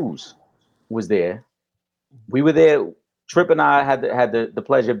Santa Cruz was there. We were there. Trip and I had the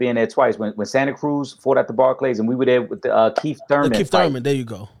pleasure of being there twice when Santa Cruz fought at the Barclays, and we were there with the Keith Thurman. Keith Thurman, there you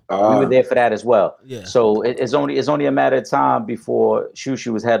go. We were there for that as well. Yeah. So it's only a matter of time before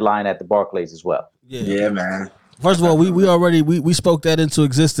Shushu was headline at the Barclays as well. Yeah, man. First of all, we already spoke that into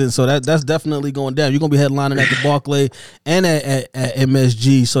existence, so that's definitely going down. You're gonna be headlining at the Barclay and at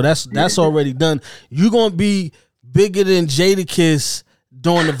MSG, so that's already done. You're gonna be bigger than Jadakiss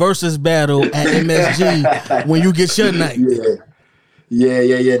during the versus battle at MSG when you get your night.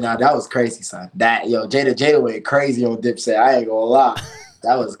 Yeah. Nah, that was crazy, son. Jada went crazy on Dipset. I ain't gonna lie.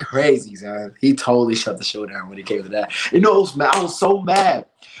 That was crazy, son. He totally shut the show down when it came to that. I was so mad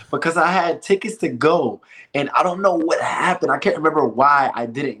because I had tickets to go, and I don't know what happened. I can't remember why I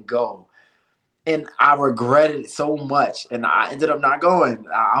didn't go. And I regretted it so much, and I ended up not going.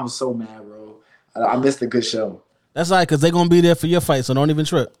 I was so mad, bro. I missed a good show. That's all right, because they're going to be there for your fight, so don't even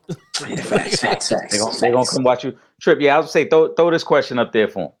trip. Facts. They're going to come watch you. Trip, yeah, I was going to say, throw this question up there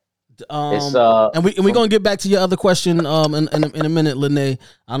for him. And we're going to get back to your other question in a minute, Lene.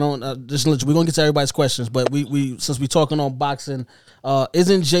 I don't we're going to get to everybody's questions, but we since we're talking on boxing,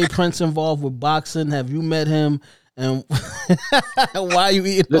 isn't Jay Prince involved with boxing? Have you met him? And why are you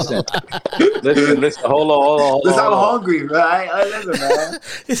eating? Listen. Hold on. Listen, I'm hungry, right? Listen, man.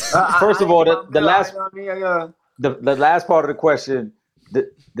 First of all, the last part of the question,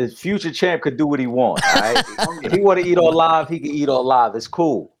 the future champ could do what he wants. Right? If he want to eat all live, he can eat all live. It's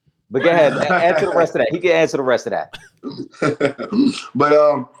cool. But go ahead, answer the rest of that. He can answer the rest of that.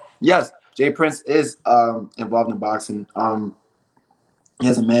 But yes, Jay Prince is involved in boxing. He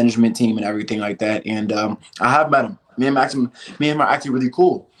has a management team and everything like that. And I have met him. Me and him are actually really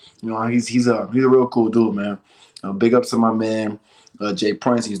cool. He's a real cool dude, man. Big ups to my man, Jay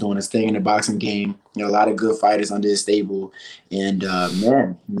Prince. He's doing his thing in the boxing game. A lot of good fighters under his stable. And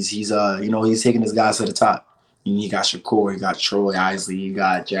man, he's taking his guys to the top. He got Shakur, he got Troy Isley, he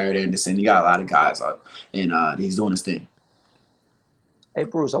got Jared Anderson. He got a lot of guys up, and he's doing his thing. Hey,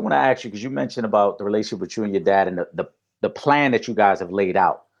 Bruce, I want to ask you, because you mentioned about the relationship with you and your dad and the plan that you guys have laid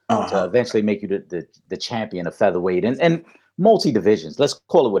out to eventually make you the champion of featherweight and multi-divisions. Let's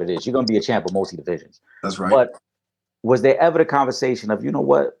call it what it is. You're going to be a champ of multi-divisions. That's right. But was there ever the conversation of, you know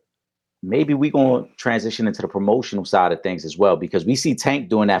what, maybe we're going to transition into the promotional side of things as well? Because we see Tank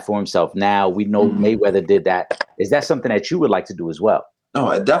doing that for himself now. We know Mayweather did that. Is that something that you would like to do as well?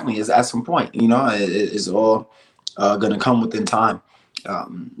 No, it definitely is at some point. It's all going to come within time.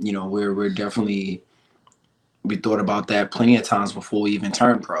 We're definitely... We thought about that plenty of times before we even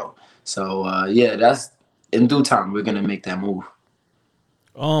turned pro. So, that's in due time. We're going to make that move.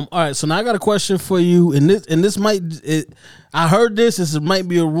 All right, so now I got a question for you, and this might I heard this might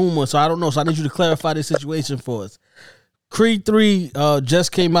be a rumor, so I don't know. So I need you to clarify this situation for us. Creed 3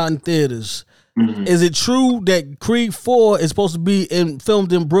 just came out in theaters. Mm-hmm. Is it true that Creed 4 is supposed to be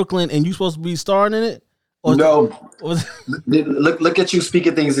filmed in Brooklyn and you supposed to be starring in it? Or no. Look at you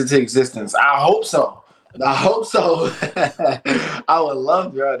speaking things into existence. I hope so. I would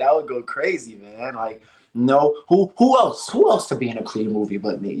love, bro. That would go crazy, man. Like, no, who else to be in a Creed movie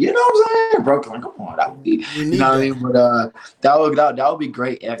but me? You know what I'm saying? Brooklyn, come on, that would be, you know what I mean? But that would be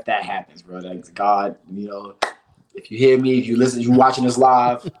great if that happens, bro. Like, God, you know, if you hear me, if you listen, you watching this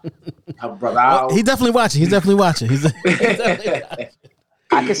live, help brother out. He's definitely watching. He's definitely watching.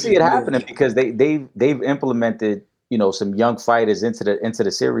 I can see it happening because they've implemented, you know, some young fighters into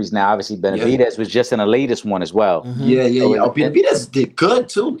the series now. Obviously, Benavidez was just in the latest one as well. Mm-hmm. Yeah. Benavidez did good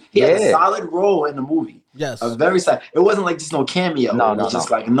too. He had a solid role in the movie. Yes, a very solid. It wasn't like just no cameo.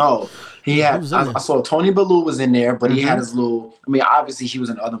 No. He had. I saw Tony Ballou was in there, but he had his little. I mean, obviously he was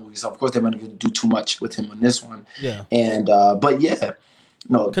in other movies, so of course they weren't going to do too much with him on this one. Yeah. And but yeah,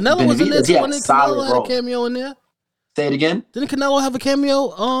 no. Canelo was in there too. Canelo had a cameo in there. Say it again. Didn't Canelo have a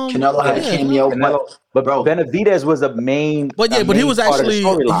cameo? Canelo had a cameo, but bro, Benavidez was a main. But he was actually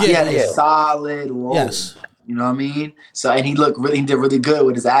he had a solid role. Yes. You know what I mean? So and he did really good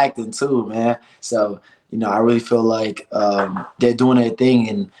with his acting too, man. So you know, I really feel like they're doing their thing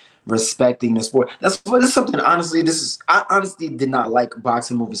and respecting the sport. This is something. Honestly, I honestly did not like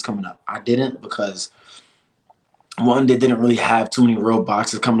boxing movies coming up. I didn't because. One, they didn't really have too many real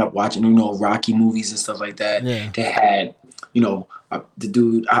boxers coming up watching, you know, Rocky movies and stuff like that. Yeah. They had, you know, the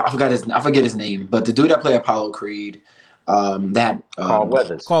dude, I forget his name, but the dude that played Apollo Creed, that Carl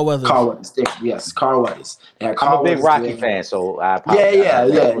Weathers. Yes, Carl Weathers. I'm a big Rocky fan, so I apologize. Yeah.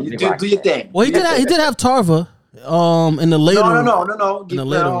 You do your thing. Well, he did have Tarver. In the later no. In the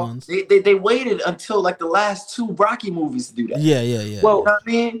later ones, they waited until like the last two Rocky movies to do that. Yeah. Well, you know what I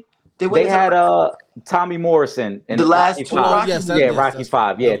mean? They had Tommy Morrison in the last two Rocky Rocky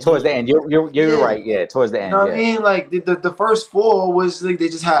 5. Yeah, towards the end. You're right. Yeah, towards the end. You know what I mean? Like the first four was like they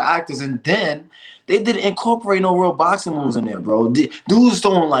just had actors, and then they didn't incorporate no real boxing moves in there, bro. Dude's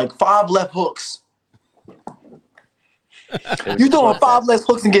throwing like 5 left hooks. You throwing 5 left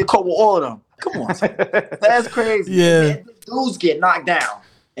hooks and get caught with all of them. Come on, that's crazy. Yeah, dudes get knocked down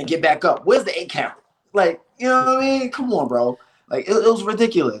and get back up. Where's the 8 count? Like, you know what I mean? Come on, bro. Like it was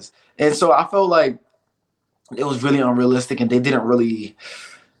ridiculous. And so I felt like it was really unrealistic, and they didn't really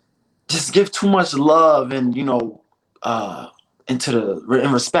just give too much love and, you know,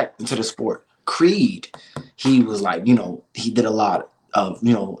 respect into the sport. Creed, he was like, you know, he did a lot of,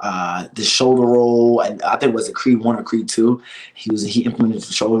 you know, the shoulder roll, and I think it was a Creed 1 or Creed 2. He implemented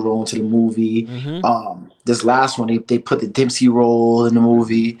the shoulder roll into the movie. Mm-hmm. This last one, they put the Dempsey roll in the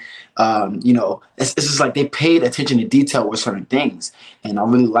movie. You know, it's just like they paid attention to detail with certain things, and I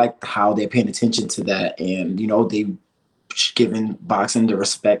really liked how they're paying attention to that, and you know, they giving boxing the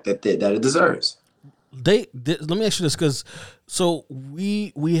respect that it deserves. Let me ask you this, because so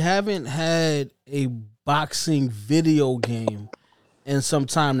we haven't had a boxing video game in some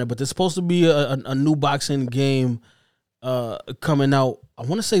time now, but there's supposed to be a new boxing game coming out. I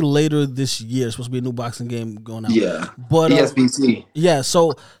want to say later this year. It's supposed to be a new boxing game going out. Yeah, but ESBC. Yeah.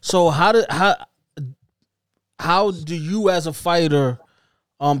 So how do you as a fighter?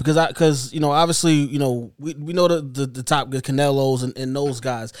 Because you know, obviously, you know, we know the top, the Canelos and those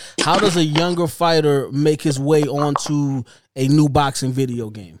guys. How does a younger fighter make his way onto a new boxing video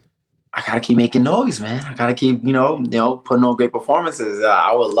game? I gotta keep making noise, man. I gotta keep, you know, putting on great performances.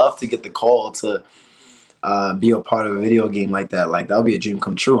 I would love to get the call to be a part of a video game like that. Like, that would be a dream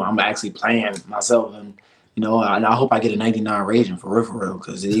come true. I'm actually playing myself, and you know, and I hope I get a 99 rating for real,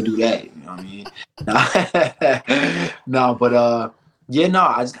 because they do that. You know what I mean? No, but I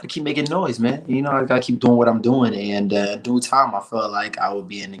just gotta keep making noise, man. You know, I gotta keep doing what I'm doing, and due time, I feel like I would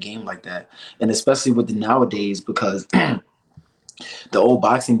be in the game like that, and especially with the nowadays, because the old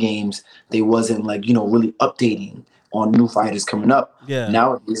boxing games, they wasn't like, you know, really updating on new fighters coming up. Yeah.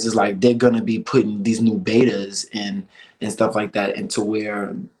 Nowadays, it's like they're gonna be putting these new betas and stuff like that into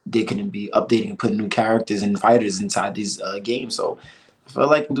where they can be updating and putting new characters and fighters inside these games. So I feel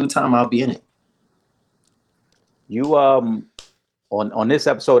like in due time, I'll be in it. You on this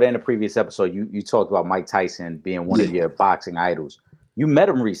episode and the previous episode, you talked about Mike Tyson being one of your boxing idols. You met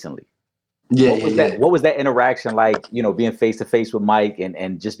him recently. What was that interaction like, you know, being face to face with Mike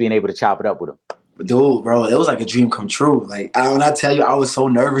and just being able to chop it up with him? Dude, bro, it was like a dream come true. Like, when I tell you, I was so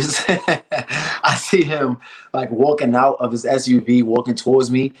nervous. I see him like walking out of his SUV, walking towards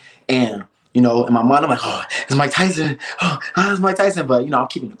me, and You know, in my mind, I'm like, oh, it's Mike Tyson. Oh, it's Mike Tyson. But, you know, I'm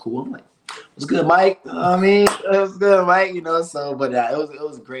keeping it cool. I'm like, what's good, Mike? You know what I mean? It was good, Mike. You know, so, but it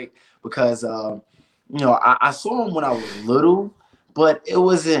was great because, you know, I saw him when I was little, but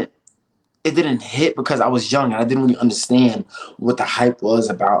it didn't hit because I was young and I didn't really understand what the hype was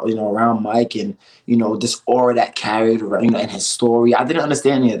about, you know, around Mike and, you know, this aura that carried around, you know, and his story. I didn't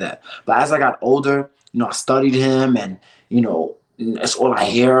understand any of that. But as I got older, you know, I studied him and, you know, that's all I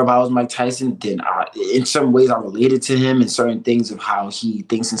hear about is Mike Tyson. Then in some ways I related to him and certain things of how he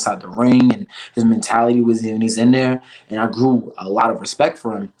thinks inside the ring and his mentality was when he's in there. And I grew a lot of respect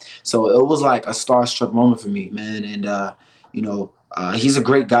for him. So it was like a starstruck moment for me, man. And, you know, he's a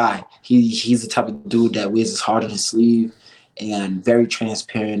great guy. He's the type of dude that wears his heart on his sleeve and very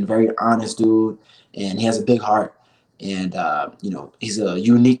transparent, very honest dude. And he has a big heart. And, you know, he's a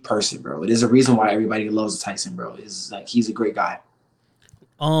unique person, bro. There's a reason why everybody loves Tyson, bro. It's like he's a great guy.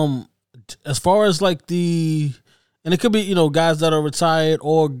 As far as like and it could be, you know, guys that are retired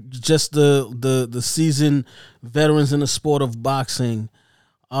or just the seasoned veterans in the sport of boxing.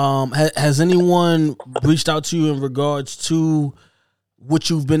 Has anyone reached out to you in regards to what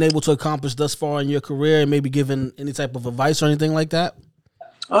you've been able to accomplish thus far in your career and maybe given any type of advice or anything like that?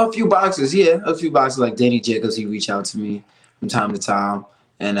 A few boxers, yeah. A few boxers like Danny Jacobs, he reached out to me from time to time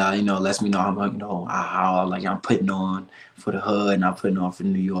and, you know, lets me know how, you know, how like I'm putting on for the hood and I'm putting on for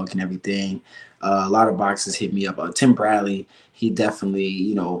New York and everything. A lot of boxers hit me up. Tim Bradley, he definitely,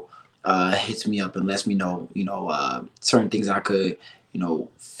 you know, hits me up and lets me know, you know, certain things I could, you know,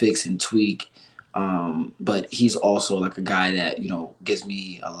 fix and tweak. But he's also like a guy that, you know, gives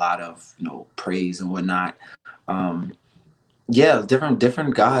me a lot of, you know, praise and whatnot. Yeah,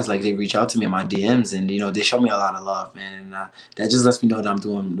 different guys, like they reach out to me in my DMs and, you know, they show me a lot of love, man. And that just lets me know that I'm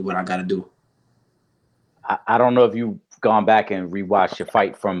doing what I got to do. I don't know if you've gone back and rewatched your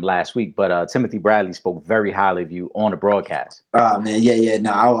fight from last week, but Timothy Bradley spoke very highly of you on the broadcast. Oh, man, yeah.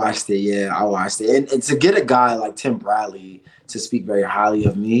 No, I watched it. Yeah, I watched it. And to get a guy like Tim Bradley to speak very highly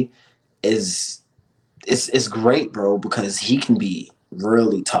of me it's great, bro, because he can be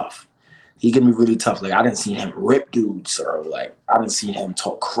really tough. He can be really tough. Like, I didn't see him rip dudes or, like, I didn't see him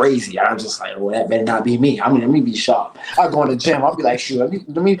talk crazy. I was just like, well, that better not be me. I mean, let me be sharp. I go in the gym. I'll be like, shoot,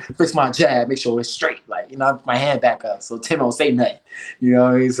 let me fix my jab, make sure it's straight. Like, you know, my hand back up so Tim don't say nothing. You know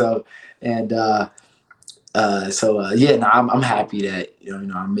what I mean? So, and, yeah, no, I'm happy that, you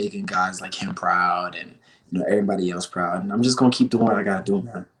know, I'm making guys like him proud and, you know, everybody else proud. And I'm just going to keep doing what I got to do,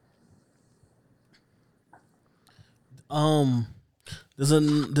 man.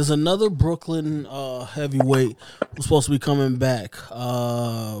 There's another Brooklyn heavyweight who's supposed to be coming back.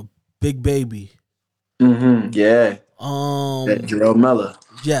 Big Baby. Mm-hmm. Yeah. Jerome Miller.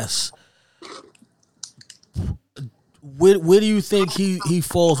 Yes. Where do you think he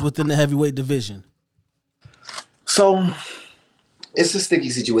falls within the heavyweight division? So it's a sticky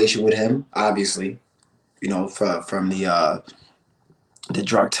situation with him, obviously. You know, from the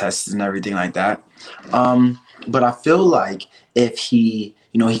drug tests and everything like that. But I feel like if he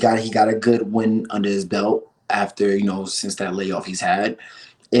got a good win under his belt after, you know, since that layoff he's had,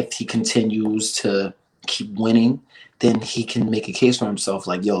 if he continues to keep winning, then he can make a case for himself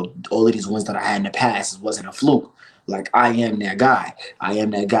like, yo, all of these wins that I had in the past wasn't a fluke. Like, I am that guy. I am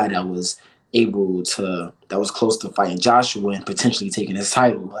that guy that was close to fighting Joshua and potentially taking his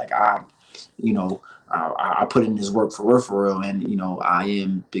title. Like, I put in his work for real, and, you know, I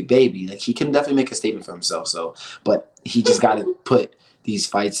am Big Baby. Like, he can definitely make a statement for himself. So, but he just got to put these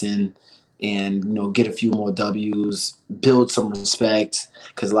fights in and, you know, get a few more W's, build some respect,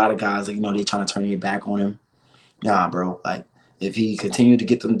 because a lot of guys, like, you know, they trying to turn their back on him. Nah, bro. Like, if he continued to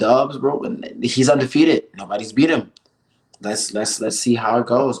get them dubs, bro, and he's undefeated. Nobody's beat him. Let's see how it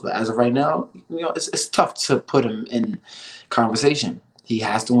goes. But as of right now, you know, it's tough to put him in conversation. He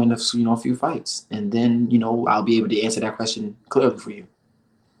has to win a few fights, and then, you know, I'll be able to answer that question clearly for you.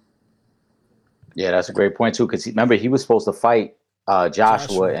 Yeah, that's a great point too. Because remember, he was supposed to fight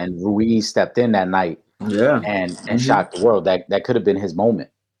Joshua, and Ruiz stepped in that night. Yeah, and shocked the world. That could have been his moment.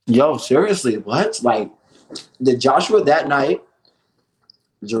 Yo, seriously, what? Like, the Joshua that night,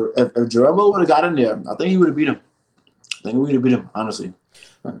 if Jerome would have got in there, I think he would have beat him. Honestly.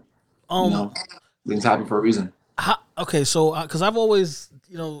 You know, things happen for a reason. Okay, so because I've always,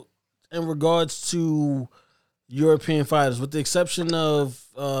 you know, in regards to European fighters, with the exception of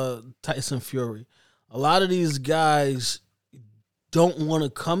Tyson Fury, a lot of these guys don't want to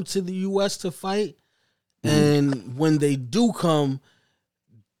come to the U.S. to fight, and when they do come,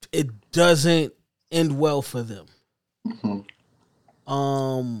 it doesn't end well for them. Mm-hmm.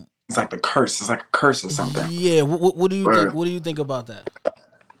 It's like the curse. It's like a curse or something. Yeah. What do you think? What do you think about that?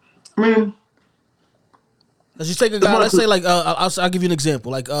 I mean, Because you take a guy, let's say like I'll give you an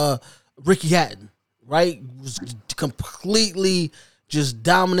example, like Ricky Hatton, right? Was completely just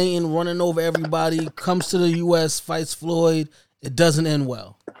dominating, running over everybody. Comes to the U.S., fights Floyd. It doesn't end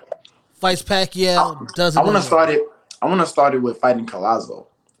well. Fights Pacquiao. Doesn't. I want to start it with fighting Collazo.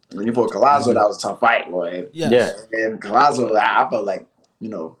 When you fought Collazo, that was a tough fight, boy. Yes. Yeah. And Collazo, I felt like, I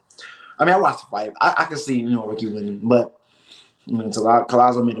mean, I watched the fight. I could see, Ricky winning, but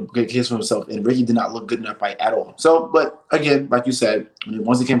Collazo made a good case for himself, and Ricky did not look good in that fight at all. So, but again, like you said,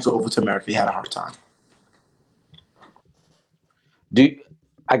 once he came over to America, he had a hard time.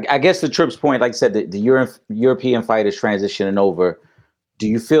 I guess the Trips point, like I said, the European fighters transitioning over. Do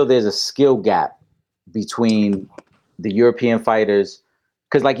you feel there's a skill gap between the European fighters?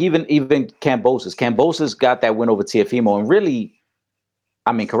 Because like even Kambosos got that win over Teofimo, and really,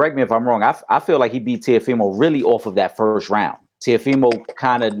 I mean, correct me if I'm wrong. I feel like he beat Teofimo really off of that first round. Teofimo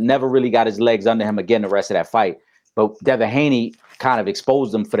kind of never really got his legs under him again the rest of that fight. But Devin Haney kind of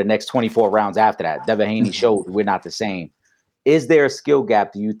exposed him for the next 24 rounds after that. Devin Haney showed we're not the same. Is there a skill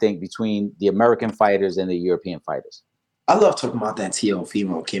gap, do you think, between the American fighters and the European fighters? I love talking about that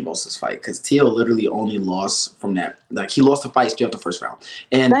Teofimo Kambosos fight because Teo literally only lost from that. Like he lost the fight straight off the first round,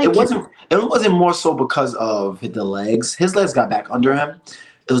 and it wasn't more so because of the legs. His legs got back under him.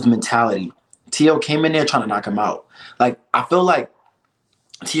 It was the mentality. Teo came in there trying to knock him out. Like I feel like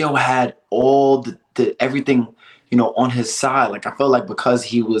Teo had all the everything on his side. Like I feel like because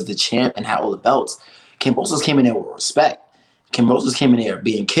he was the champ and had all the belts, Kambosos came in there with respect. Kambosos came in there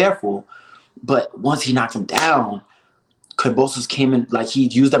being careful, but once he knocked him down, Kambosos came in like he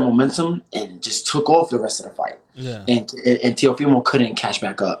used that momentum and just took off the rest of the fight. Yeah. And Teofimo couldn't catch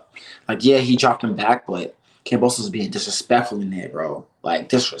back up. Like, yeah, he dropped him back, but Kambosos was being disrespectful in there, bro. Like,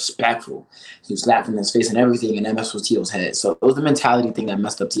 disrespectful. He was slapping his face and everything, and that messed with Teo's head. So it was the mentality thing that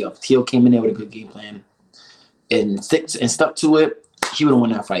messed up Teo. Teo came in there with a good game plan and stuck to it. He would have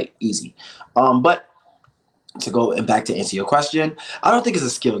won that fight easy. But to go and back to answer your question, I don't think it's a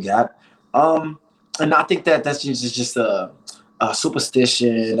skill gap. And I think that's just a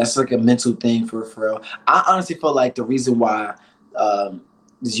superstition. That's like a mental thing for real. I honestly feel like the reason why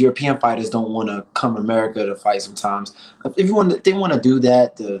these European fighters don't want to come to America to fight sometimes, they want to do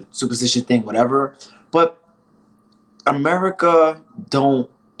that, the superstition thing, whatever. But America's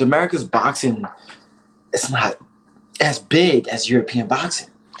boxing, it's not as big as European boxing.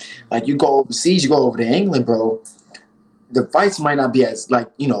 Like you go overseas, you go over to England, bro. The fights might not be as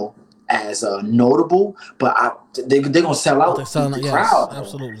as notable, but they're gonna sell out the crowd.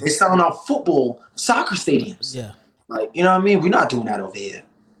 Absolutely, they're selling out soccer stadiums. Yeah, like what I mean. We're not doing that over here.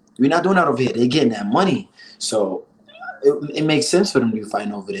 They're getting that money, so it makes sense for them to be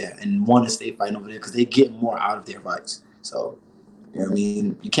fighting over there and want to stay fighting over there because they get more out of their fights. So what I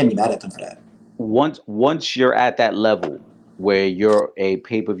mean, you can't be mad at them for that. Once you're at that level where you're a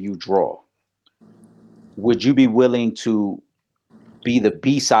pay-per-view draw, would you be willing to be the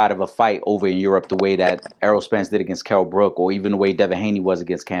B side of a fight over in Europe the way that Errol Spence did against Kell Brook, or even the way Devin Haney was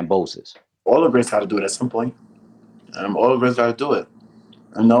against Kambosos? All the greats got to do it at some point. All the greats got to do it.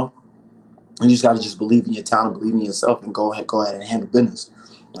 You just got to just believe in your talent, believe in yourself, and go ahead and handle business.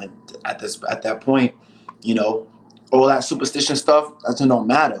 Like at that point, all that superstition stuff doesn't don't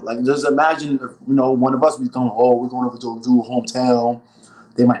matter. Like just imagine if one of us we're going over to do hometown,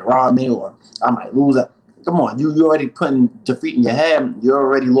 they might rob me or I might lose that. Come on, you already putting defeat in your head. You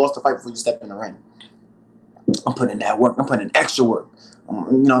already lost the fight before you step in the ring. I'm putting in that work. I'm putting in extra work.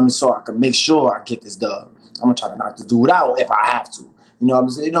 So I can make sure I get this dub. I'm gonna try to knock this dude out if I have to.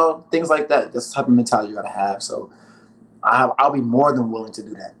 Things like that. That's the type of mentality you gotta have. So I'll be more than willing to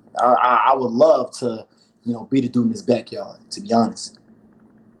do that. I would love to, be the dude in his backyard. To be honest,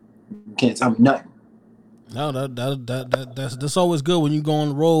 you can't tell me nothing. No, that's always good when you go on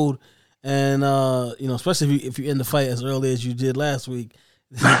the road. And especially if you end the fight as early as you did last week,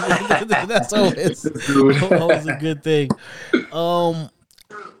 that's always a good thing. All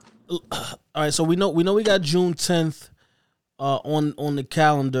right, so we know we got June 10th on the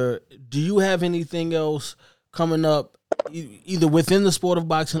calendar. Do you have anything else coming up, either within the sport of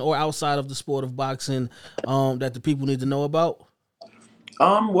boxing or outside of the sport of boxing, that the people need to know about?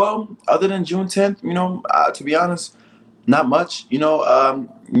 Well, other than June 10th, to be honest, not much. You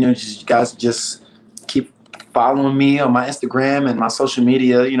guys just keep following me on my Instagram and my social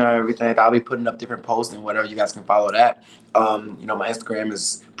media, everything. I'll be putting up different posts and whatever. You guys can follow that. My Instagram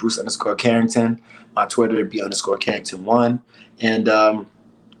is Bruce_Carrington. My Twitter would be _Carrington1. And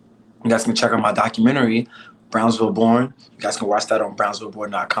you guys can check out my documentary, Brownsville Born. You guys can watch that on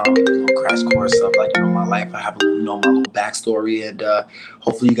brownsvilleborn.com. A little crash course of my life. I have my little backstory, and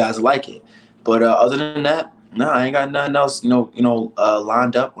hopefully you guys like it. But other than that, No, I ain't got nothing else,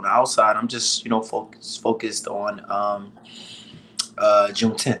 lined up on the outside. I'm just, focused on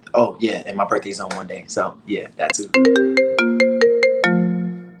June 10th. Oh yeah, and my birthday's on one day. So yeah, that too.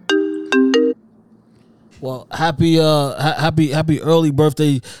 Well, happy early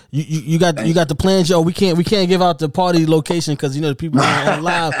birthday. You got the plans, yo. We can't give out the party location because the people on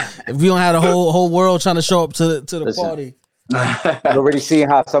live. If we don't have the whole world trying to show up to the party. You're already seeing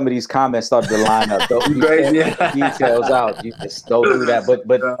how some of these comments started to line up. Don't details out. You just don't do that.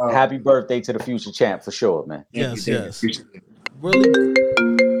 But happy birthday to the future champ for sure, man. Yes.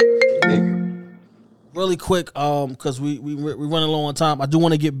 Really quick, because we running low on time. I do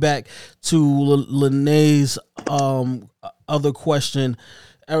want to get back to Lene's other question.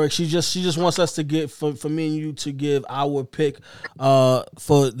 Eric, she just wants us to get for me and you to give our pick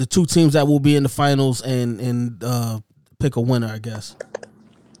for the two teams that will be in the finals and pick a winner, I guess.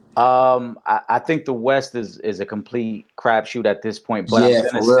 I think the West is a complete crapshoot at this point, but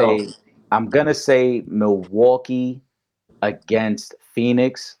I'm gonna say Milwaukee against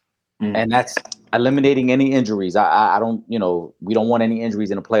Phoenix, and that's eliminating any injuries. I don't, we don't want any injuries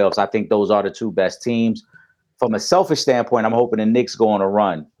in the playoffs. I think those are the two best teams. From a selfish standpoint, I'm hoping the Knicks go on a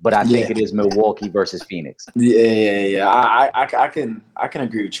run, but I think it is Milwaukee versus Phoenix. Yeah. I can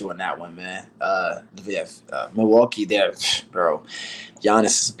agree with you on that one, man. Milwaukee, there, bro. Giannis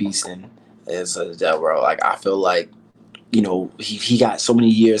is beasting. Bro. Like I feel like, he got so many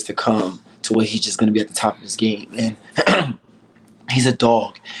years to come to where he's just gonna be at the top of his game, and he's a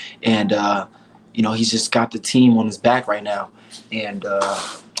dog, and he's just got the team on his back right now, and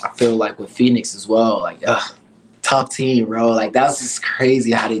I feel like with Phoenix as well, like tough team, bro. Like that's just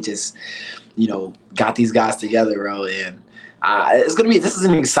crazy how they just, got these guys together, bro. And this is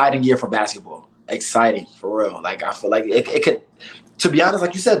an exciting year for basketball. Exciting for real. Like I feel like it could, to be honest,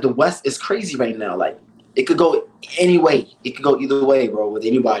 like you said, the West is crazy right now. Like it could go any way. It could go either way, bro, with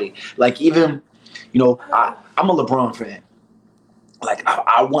anybody. Like even, I'm a LeBron fan. Like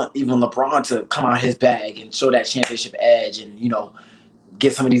I want even LeBron to come out his bag and show that championship edge and,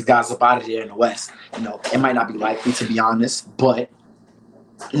 get some of these guys up out of there in the West. It might not be likely, to be honest, but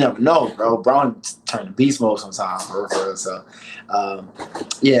you never know, bro. Brown turned beast mode sometimes, bro. So,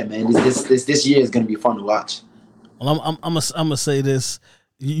 yeah, man, this year is gonna be fun to watch. Well, I'm gonna say this.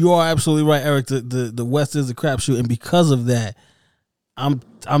 You are absolutely right, Eric. The West is a crapshoot, and because of that, I'm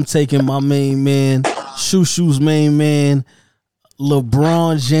taking my main man, Shushu's main man,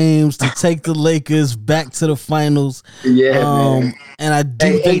 LeBron James, to take the Lakers back to the finals. Yeah, man. And I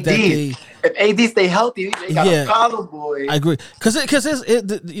do think that if AD stay healthy, they got a problem, boy. I agree, because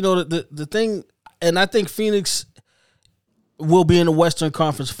the thing, and I think Phoenix will be in the Western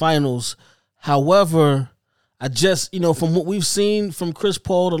Conference Finals. However, I just, from what we've seen from Chris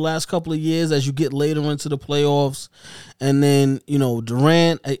Paul the last couple of years, as you get later into the playoffs, and then,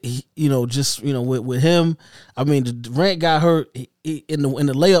 Durant, with him, I mean, Durant got hurt in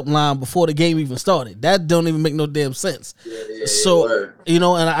the layup line before the game even started. That don't even make no damn sense. And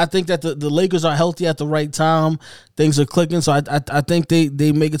I think that the Lakers are healthy at the right time. Things are clicking, so I think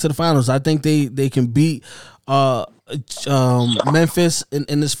they make it to the finals. I think they can beat Memphis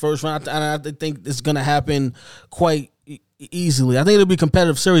in this first round, and I think it's going to happen quite easily. I think it'll be a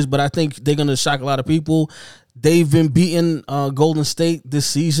competitive series, but I think they're going to shock a lot of people. They've been beating Golden State this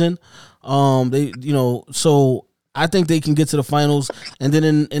season. So I think they can get to the finals. And then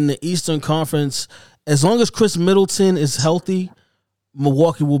in the Eastern Conference, as long as Chris Middleton is healthy,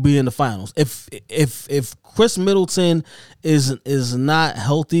 Milwaukee will be in the finals. If Chris Middleton is not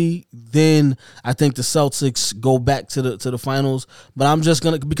healthy, then I think the Celtics go back to the finals. But I'm just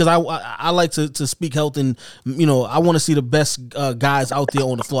gonna, because I like to speak health, and I want to see the best guys out there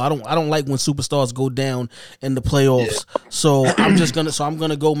on the floor. I don't like when superstars go down in the playoffs. So I'm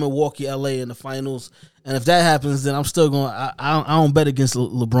gonna go Milwaukee, LA in the finals. And if that happens, then I'm still going. I don't bet against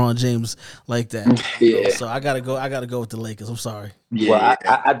LeBron James like that. Yeah. So I gotta go with the Lakers. I'm sorry. Yeah. Well,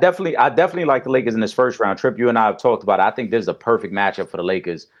 I definitely like the Lakers in this first round. Tripp, you and I have talked about it. I think this is a perfect matchup for the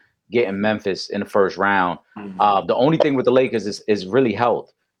Lakers, getting Memphis in the first round. The only thing with the Lakers is really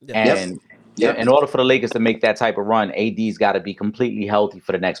health. And in order for the Lakers to make that type of run, AD's got to be completely healthy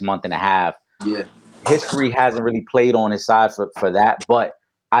for the next month and a half. Yeah. History hasn't really played on his side for that, but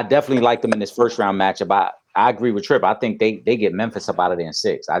I definitely like them in this first round matchup. I agree with Tripp. I think they get Memphis up out of there in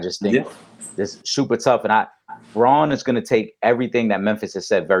 6. I just think this is super tough. And Braun is going to take everything that Memphis has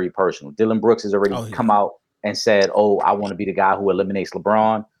said very personal. Dylan Brooks has already come out and said, I want to be the guy who eliminates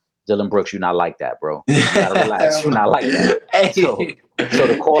LeBron. Dylan Brooks, you're not like that, bro. You gotta relax. You're not like that. So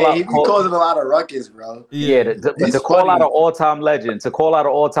to call out, he be causing a lot of ruckus, bro. Yeah, to call out an all-time legend, and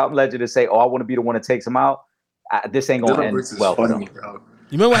say, I want to be the one that takes him out. this ain't gonna Dylan end Brooks is well for funny, them. bro.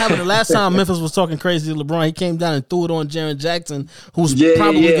 You remember what happened the last time Memphis was talking crazy to LeBron? He came down and threw it on Jaren Jackson, who's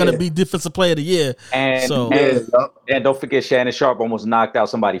probably going to be Defensive Player of the Year. And don't forget Shannon Sharp almost knocked out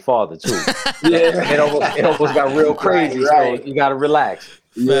somebody's father too. It almost got real crazy. Right. So you got to relax.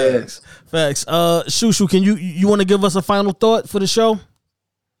 Facts. Shushu, can you want to give us a final thought for the show?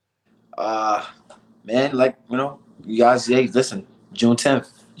 Man, like, you guys, listen, June 10th,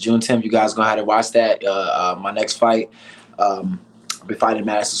 you guys gonna have to watch that. My next fight, I'll be fighting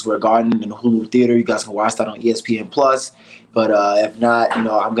Madison Square Garden in the Hulu Theater. You guys can watch that on ESPN Plus. But if not,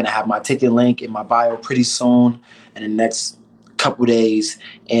 I'm gonna have my ticket link in my bio pretty soon in the next couple days,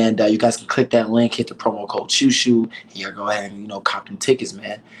 and you guys can click that link, hit the promo code Shushu, and you'll go ahead and cop them tickets,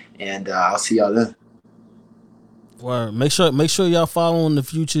 man. And I'll see y'all then. Well, make sure y'all following the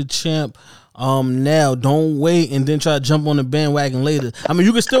future champ. Now don't wait and then try to jump on the bandwagon later. I mean,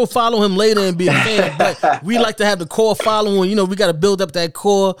 you can still follow him later and be a fan, but we like to have the core following. We got to build up that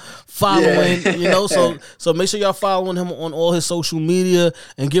core following. So make sure y'all following him on all his social media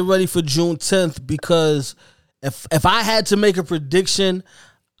and get ready for June 10th, because if I had to make a prediction,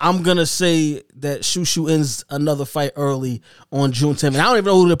 I'm gonna say that Shushu ends another fight early on June 10th. And I don't even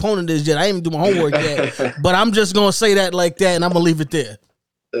know who the opponent is yet. I ain't even do my homework yet, but I'm just gonna say that like that, and I'm gonna leave it there.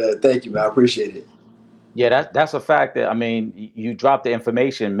 Thank you, man. I appreciate it. Yeah, that's a fact. That, I mean, you dropped the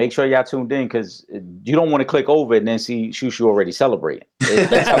information. Make sure y'all tuned in, because you don't want to click over and then see Shushu already celebrating.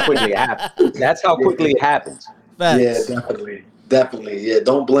 That's how quickly it happens. That's how quickly it happens. Facts. Yeah, definitely. Yeah,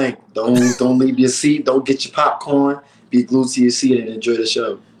 don't blink. Don't leave your seat. Don't get your popcorn. Be glued to your seat and enjoy the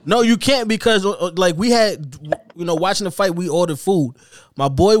show. No, you can't, because like we had, watching the fight, we ordered food. My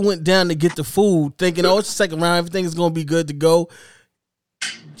boy went down to get the food, thinking, it's the second round, everything is gonna be good to go.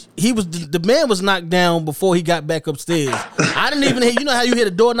 The man was knocked down before he got back upstairs. I didn't even hear, how you hear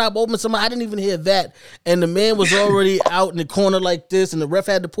the doorknob open somebody? I didn't even hear that. And the man was already out in the corner like this, and the ref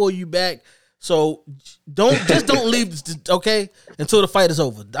had to pull you back. So don't leave, okay, until the fight is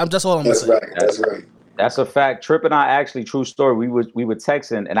over. That's all I'm gonna say. That's right. That's a fact. Trip and I, actually, true story, we were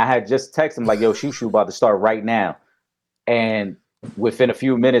texting, and I had just texted him like, yo, Shushu about to start right now. And within a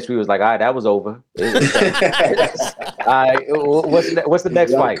few minutes, we was like, all right, that was over. All right, what's the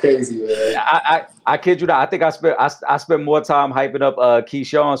next fight? Crazy, man. I kid you not. I think I spent more time hyping up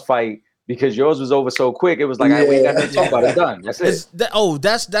Keyshawn's fight, because yours was over so quick. It was like, we ain't got nothing to talk about. It's done. That's it.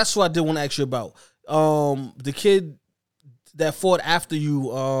 That's what I did want to ask you about. The kid that fought after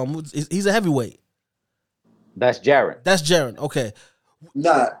you, he's a heavyweight. That's Jaren. Okay.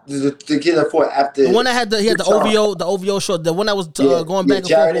 Nah, the kid that fought after the one that had the OVO short, the one that was going back and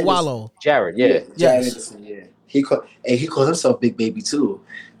forth with Wallow. Jared, Jared Anderson, yeah. He called himself Big Baby too.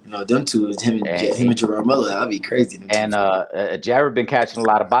 Them two, him and Jerome Miller, that'd be crazy. And Jared been catching a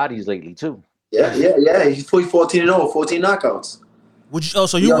lot of bodies lately too. Yeah. He's 14-0, 14 knockouts. Would you?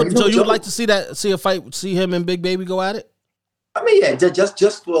 So you would like to see a fight, see him and Big Baby go at it? I mean, yeah,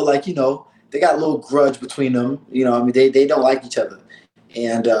 just for they got a little grudge between them. They don't like each other.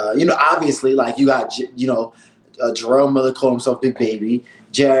 And, obviously, like, you got, Jerome Miller called himself Big Baby.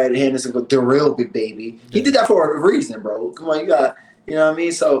 Jared Henderson, the real Big Baby. He did that for a reason, bro. Come on, you got, you know what I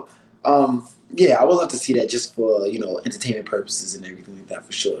mean? So, I would love to see that just for, entertainment purposes and everything like that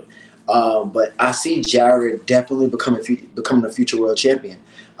for sure. But I see Jared definitely becoming a future world champion.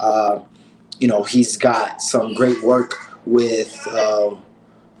 He's got some great work with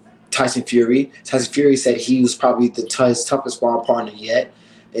Tyson Fury. Tyson Fury said he was probably his toughest sparring partner yet.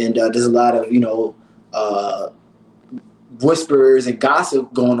 And there's a lot of, whispers and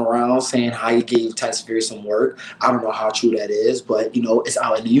gossip going around saying how he gave Tyson Fury some work. I don't know how true that is, but, it's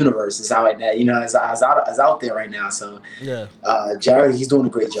out in the universe. It's out in that, it's out there right now. So, Jared, he's doing a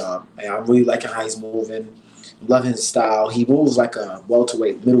great job. I'm really liking how he's moving. I'm loving his style. He moves like a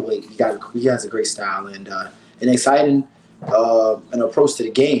welterweight, middleweight. He has a great style and an exciting an approach to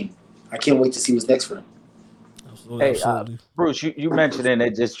the game. I can't wait to see what's next for him. Hey, Bruce, you mentioned it, and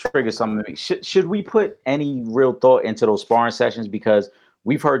it just triggered something to me. Should we put any real thought into those sparring sessions? Because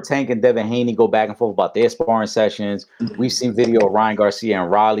we've heard Tank and Devin Haney go back and forth about their sparring sessions. We've seen video of Ryan Garcia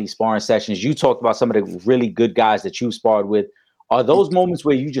and Raleigh sparring sessions. You talked about some of the really good guys that you sparred with. Are those moments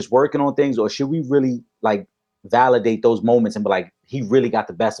where you just working on things, or should we really validate those moments and be like, he really got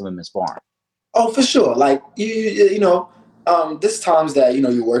the best of him in sparring? Oh, for sure. Like there's times that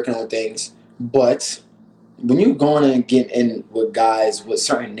you're working on things, but when you're going and getting in with guys with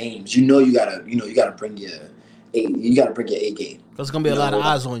certain names, you gotta bring your A game. There's gonna be a lot of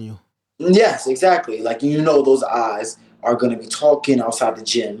eyes on you. Yes, exactly. Like those eyes are gonna be talking outside the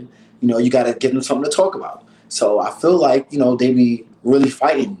gym. You gotta give them something to talk about. So I feel like they be really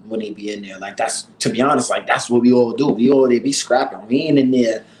fighting when they be in there. Like, that's, to be honest, like, that's what we all do. They be scrapping. We ain't in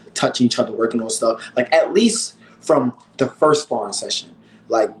there touching each other, working on stuff. Like, at least from the first sparring session.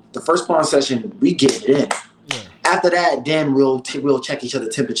 Like, the first sparring session, we get it in. Yeah. After that, then we'll check each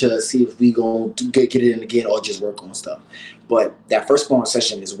other's temperature, see if we gonna get it in again or just work on stuff. But that first sparring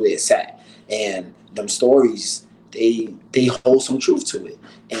session is where it's at. And them stories, they hold some truth to it.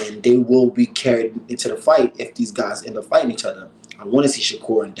 And they will be carried into the fight if these guys end up fighting each other. I want to see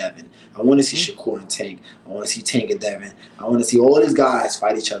Shakur and Devin. I want to see Shakur and Tank. I want to see Tank and Devin. I want to see all these guys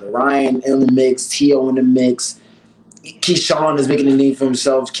fight each other. Ryan in the mix, T.O. in the mix. Keyshawn is making a name for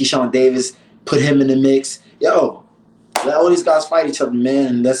himself. Keyshawn Davis, put him in the mix. Yo, let all these guys fight each other, man,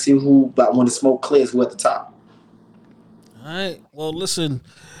 and let's see who, but when the smoke clears, who at the top. All right. Well, listen,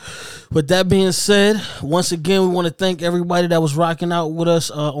 with that being said, once again, we want to thank everybody that was rocking out with us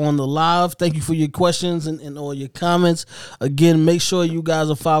on the live. Thank you for your questions and all your comments. Again, make sure you guys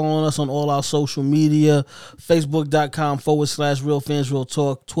are following us on all our social media, facebook.com/Real Fans Real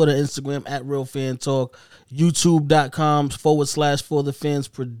Talk, Twitter, Instagram @Real Fan Talk, youtube.com/For the Fans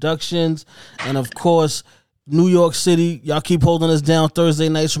Productions, and of course, New York City, y'all keep holding us down Thursday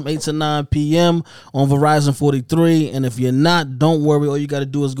nights from 8 to 9 p.m. on Verizon 43. And if you're not, don't worry. All you got to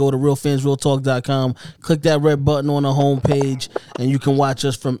do is go to realfansrealtalk.com, click that red button on the homepage, and you can watch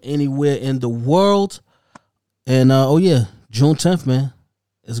us from anywhere in the world. And, June 10th, man.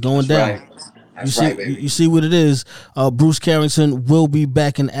 It's going down. Right. Baby. You see what it is. Bruce Carrington will be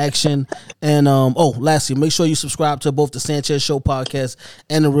back in action. And lastly, make sure you subscribe to both the Sanchez Show podcast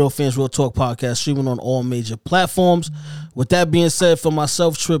and the Real Fans Real Talk podcast, streaming on all major platforms. With that being said, for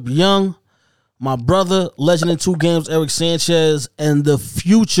myself, Trip Young, my brother, legend in 2 games, Eric Sanchez, and the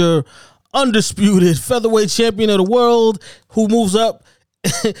future undisputed featherweight champion of the world, who moves up.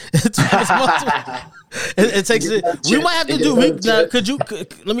 It takes it. We might have to do. We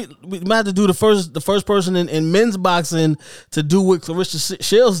might have to do the first person in men's boxing to do what Clarissa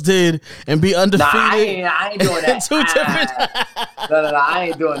Shields did and be undefeated. Nah, I ain't doing that. No, I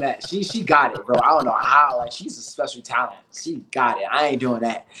ain't doing that. She got it, bro. I don't know how. Like, she's a special talent. She got it. I ain't doing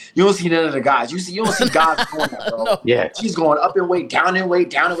that. You don't see none of the guys. You don't see guys doing that, bro. No. Yeah, she's going up in weight, down in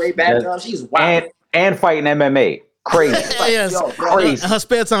weight, back up. She's wild. And fighting MMA. Crazy. Yes. Yo, crazy. In her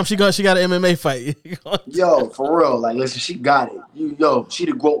spare time, she got an MMA fight. Yo, for real. Like, listen, she got it. She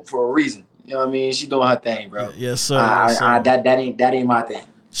the GOAT for a reason. You know what I mean? She doing her thing, bro. Yes, sir. That ain't my thing.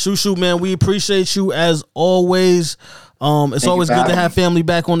 Shoot, man. We appreciate you as always. It's always good to have family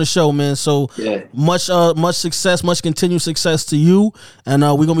back on the show, man. So much success, much continued success to you. And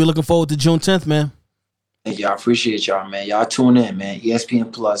we're gonna be looking forward to June 10th, man. Thank you. I appreciate y'all, man. Y'all tune in, man.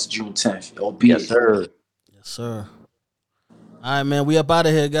 ESPN Plus, June 10th. Yes, sir. Yes, sir. All right, man. We up out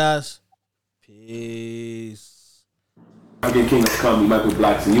of here, guys. Peace. I'm King of Comedy, Michael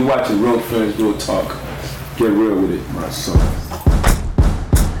Blackson. You watching Real Fans Real Talk. Get real with it, my son.